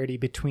similarity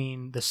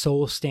between the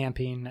soul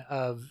stamping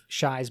of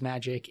Shai's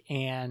magic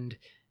and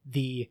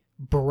the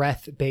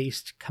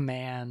breath-based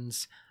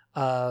commands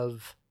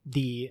of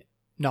the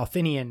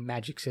Nalthinian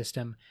magic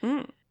system.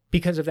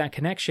 Because of that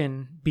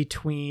connection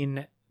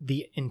between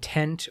the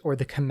intent or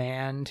the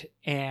command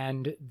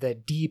and the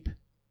deep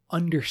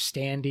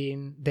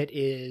understanding that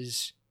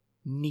is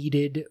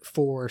needed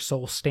for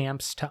soul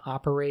stamps to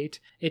operate,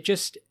 it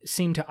just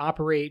seemed to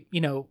operate,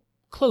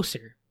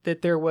 closer.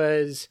 That there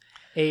was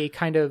a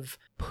kind of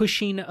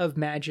pushing of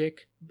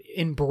magic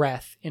in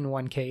breath in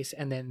one case,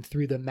 and then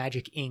through the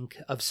magic ink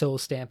of soul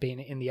stamping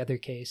in the other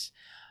case.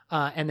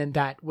 And then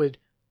that would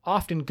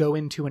often go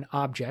into an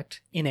object,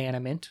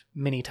 inanimate,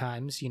 many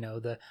times,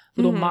 the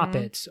little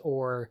moppets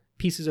or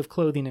pieces of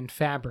clothing and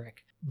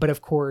fabric. But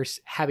of course,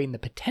 having the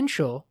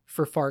potential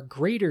for far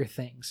greater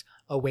things,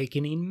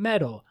 awakening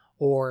metal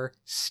or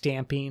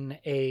stamping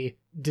a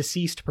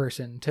deceased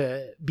person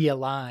to be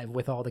alive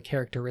with all the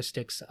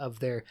characteristics of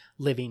their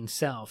living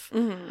self.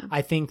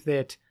 I think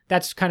that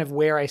that's kind of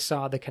where I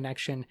saw the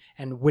connection,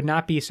 and would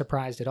not be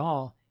surprised at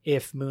all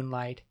if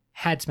Moonlight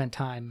had spent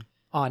time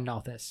on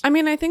Nalthis. I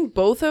mean, I think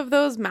both of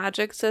those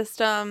magic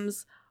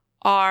systems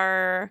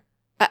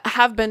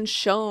have been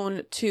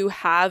shown to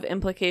have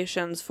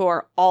implications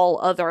for all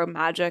other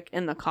magic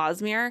in the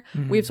Cosmere.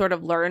 We've sort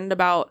of learned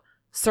about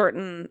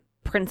certain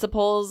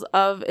principles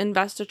of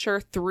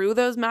investiture through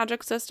those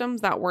magic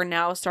systems that we're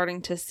now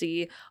starting to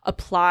see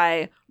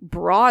apply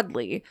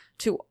broadly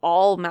to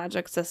all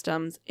magic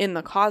systems in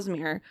the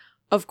Cosmere.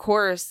 Of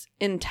course,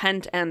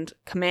 intent and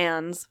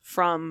commands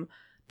from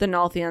the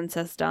Nalthian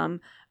system.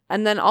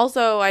 And then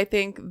also, I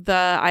think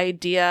the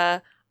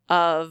idea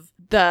of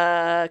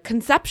the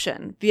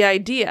conception, the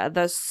idea,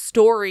 the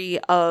story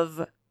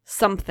of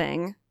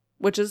something,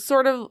 which is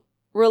sort of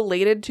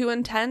related to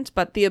intent,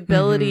 but the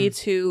ability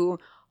to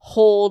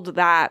hold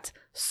that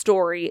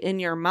story in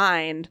your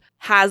mind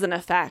has an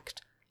effect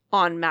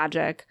on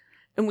magic.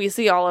 And we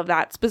see all of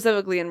that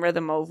specifically in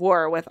Rhythm of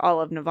War with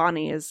all of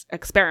Navani's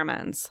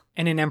experiments.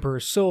 And in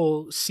Emperor's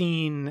Soul,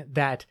 seeing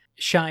that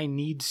Shai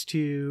needs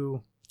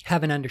to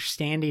have an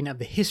understanding of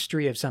the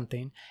history of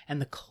something,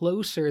 and the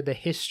closer the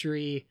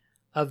history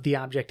of the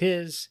object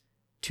is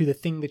to the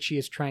thing that she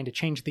is trying to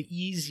change, the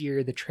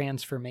easier the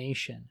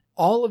transformation.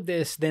 All of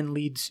this then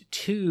leads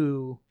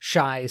to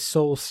Shai's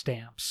soul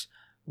stamps,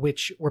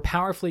 which were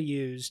powerfully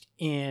used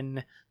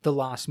in The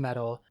Lost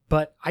Metal.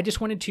 But I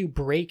just wanted to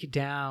break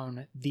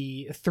down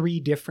the 3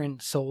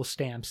 different soul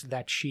stamps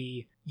that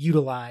she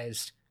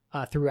utilized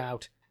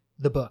throughout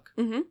the book.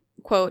 Mm-hmm.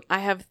 Quote, I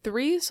have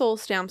 3 soul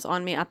stamps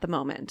on me at the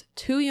moment,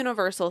 2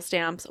 universal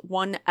stamps,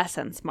 1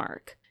 essence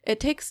mark. It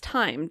takes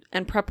time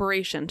and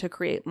preparation to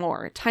create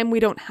more, time we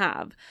don't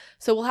have,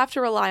 so we'll have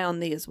to rely on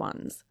these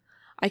ones.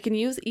 I can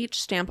use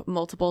each stamp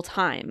multiple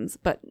times,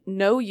 but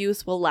no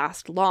use will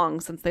last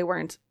long since they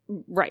weren't...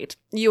 Right,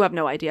 you have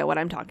no idea what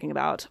I'm talking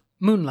about.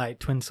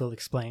 Moonlight, Twinsoul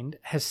explained,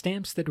 has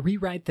stamps that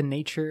rewrite the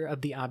nature of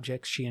the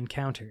objects she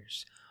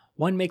encounters.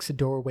 One makes a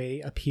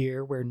doorway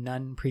appear where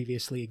none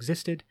previously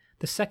existed.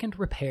 The second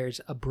repairs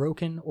a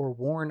broken or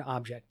worn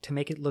object to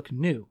make it look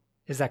new.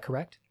 Is that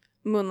correct?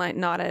 Moonlight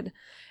nodded.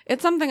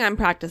 It's something I'm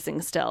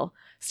practicing still.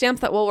 Stamps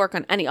that will work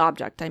on any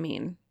object, I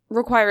mean.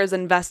 Requires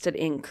invested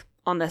ink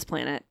on this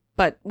planet.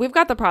 But we've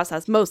got the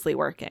process mostly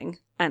working.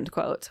 End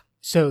quote.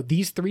 So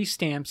these 3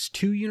 stamps,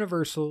 2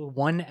 universal,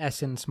 1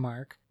 essence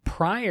mark.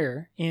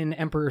 Prior in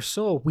Emperor's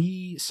Soul,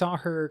 we saw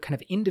her kind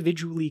of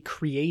individually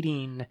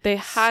creating They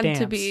had stamps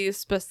to be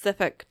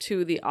specific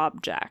to the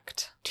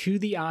object. to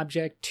the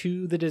object,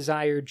 to the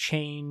desired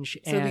change.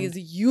 So these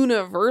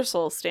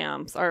universal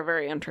stamps are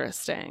very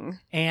interesting.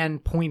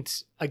 And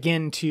points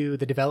again to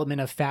the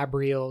development of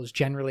fabrials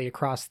generally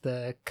across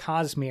the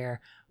Cosmere,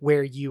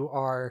 where you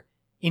are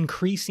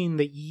increasing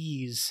the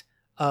ease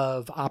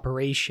of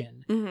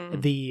operation.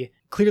 Mm-hmm.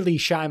 Clearly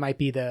Shai might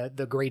be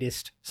the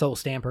greatest soul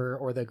stamper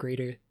or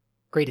the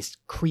greatest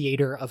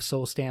creator of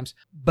soul stamps,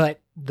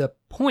 but the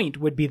point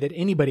would be that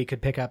anybody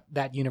could pick up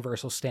that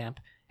universal stamp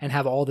and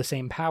have all the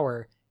same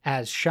power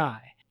as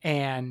Shai.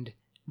 And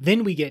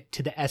then we get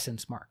to the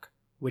essence mark,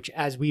 which,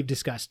 as we've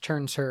discussed,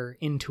 turns her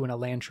into an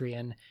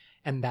Elantrian,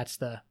 and that's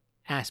the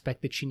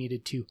aspect that she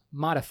needed to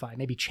modify,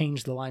 maybe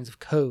change the lines of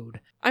code.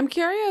 I'm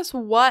curious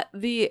what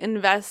the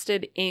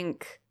invested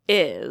ink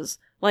is.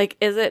 Like,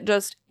 is it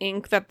just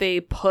ink that they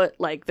put,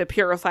 like, the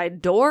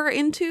purified door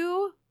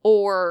into?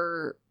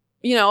 Or,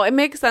 you know, it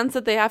makes sense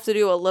that they have to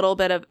do a little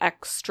bit of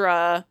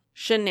extra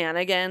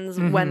shenanigans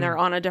when they're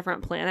on a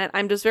different planet.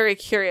 I'm just very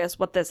curious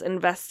what this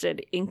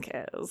invested ink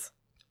is.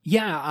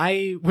 Yeah,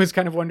 I was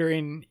kind of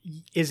wondering,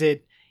 is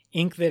it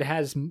ink that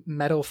has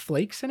metal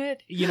flakes in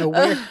it? You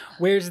know,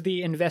 where's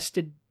the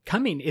invested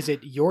coming? Is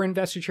it your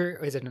investiture?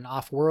 Is it an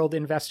off-world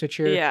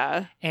investiture?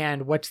 Yeah.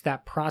 And what's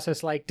that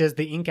process like? Does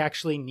the ink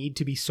actually need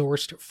to be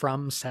sourced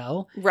from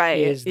Cell? Right.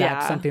 Is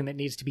that something that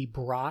needs to be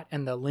brought,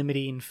 and the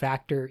limiting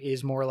factor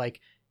is more like,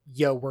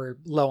 yo, we're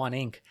low on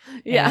ink,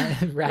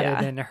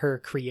 rather than her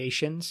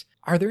creations?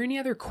 Are there any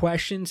other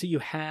questions that you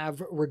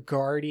have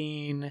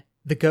regarding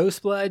the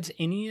Ghostbloods,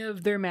 any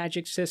of their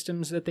magic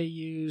systems that they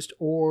used,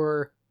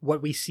 or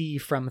what we see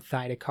from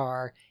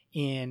Thydakar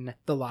in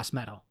The Lost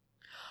Metal?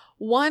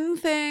 One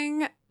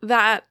thing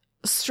that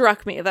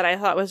struck me that I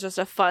thought was just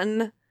a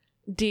fun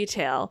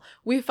detail,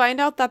 we find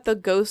out that the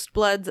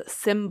Ghostbloods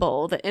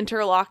symbol, the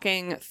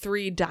interlocking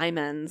 3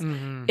 diamonds,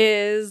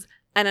 is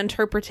an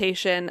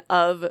interpretation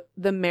of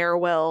the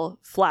Merwill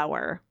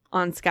flower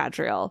on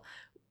Scadrial.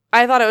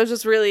 I thought it was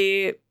just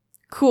really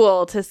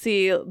cool to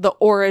see the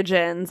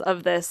origins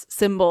of this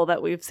symbol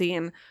that we've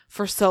seen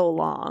for so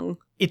long.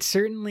 It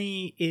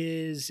certainly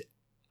is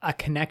a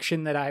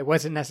connection that I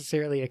wasn't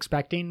necessarily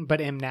expecting,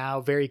 but am now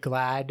very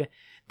glad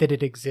that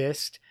it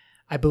exists.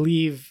 I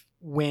believe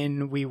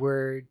when we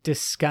were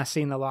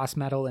discussing The Lost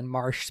Metal and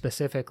Marsh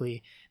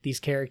specifically, these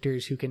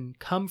characters who can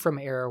come from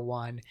Era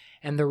 1,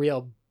 and the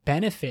real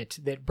benefit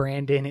that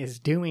Brandon is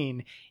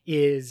doing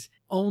is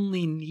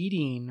only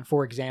needing,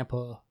 for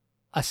example,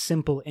 a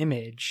simple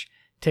image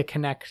to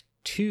connect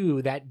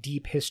to that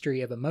deep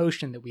history of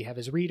emotion that we have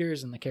as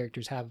readers and the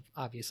characters have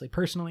obviously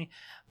personally.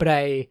 But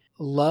I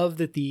love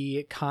that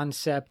the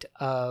concept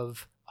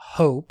of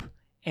hope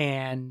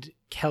and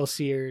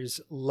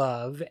Kelsier's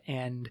love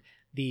and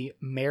the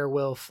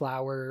Merwill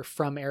flower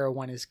from Era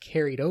 1 is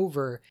carried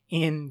over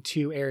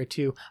into Era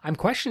 2. I'm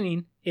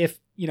questioning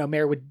if,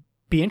 Mare would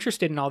be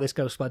interested in all this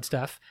Ghostblood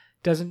stuff,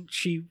 Doesn't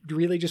she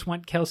really just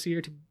want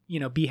Kelsier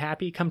to, be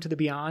happy, come to the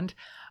beyond?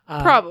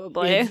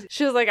 Probably.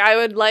 She was like, I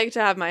would like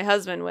to have my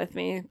husband with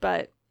me,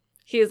 but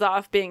he's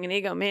off being an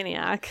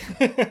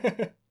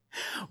egomaniac.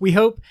 We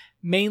hope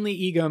mainly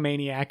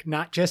egomaniac,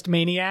 not just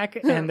maniac,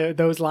 and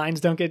those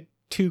lines don't get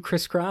too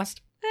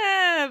crisscrossed.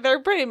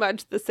 They're pretty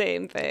much the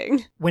same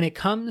thing. When it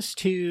comes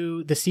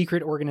to the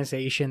secret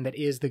organization that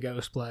is the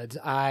Ghostbloods,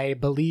 I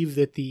believe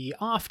that the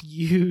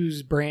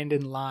oft-used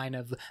Brandon line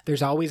of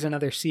 "there's always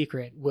another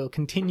secret" will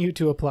continue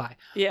to apply.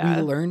 Yeah.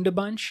 We learned a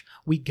bunch.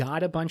 We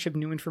got a bunch of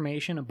new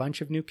information, a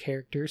bunch of new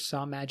characters,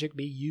 saw magic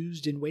be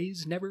used in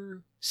ways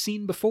never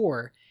seen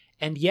before.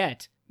 And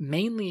yet,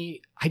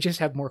 mainly, I just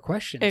have more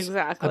questions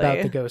about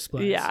the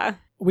Ghostbloods. Yeah.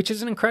 Which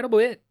is an incredible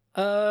bit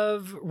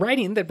of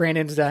writing that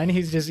Brandon's done.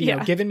 He's just,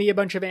 given me a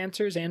bunch of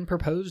answers and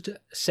proposed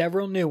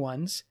several new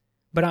ones.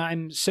 But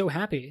I'm so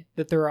happy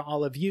that there are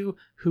all of you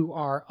who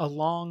are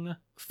along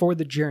for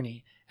the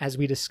journey as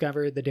we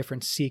discover the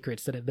different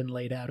secrets that have been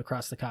laid out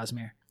across the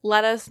Cosmere.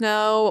 Let us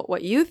know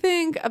what you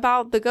think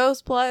about the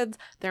Ghostbloods,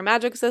 their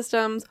magic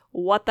systems,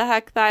 what the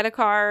heck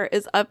Thydakar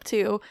is up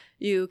to.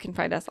 You can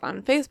find us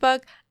on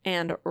Facebook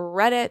and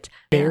Reddit.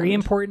 Very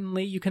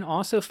importantly, you can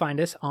also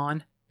find us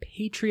on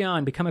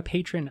Patreon. Become a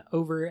patron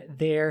over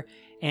there,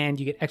 and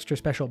you get extra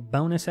special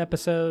bonus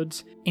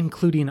episodes,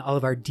 including all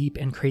of our deep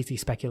and crazy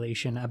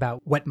speculation about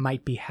what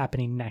might be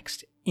happening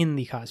next in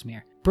the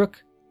Cosmere.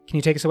 Brooke, can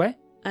you take us away?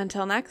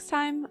 Until next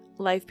time,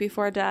 life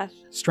before death,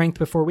 strength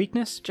before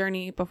weakness,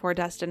 journey before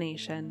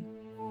destination.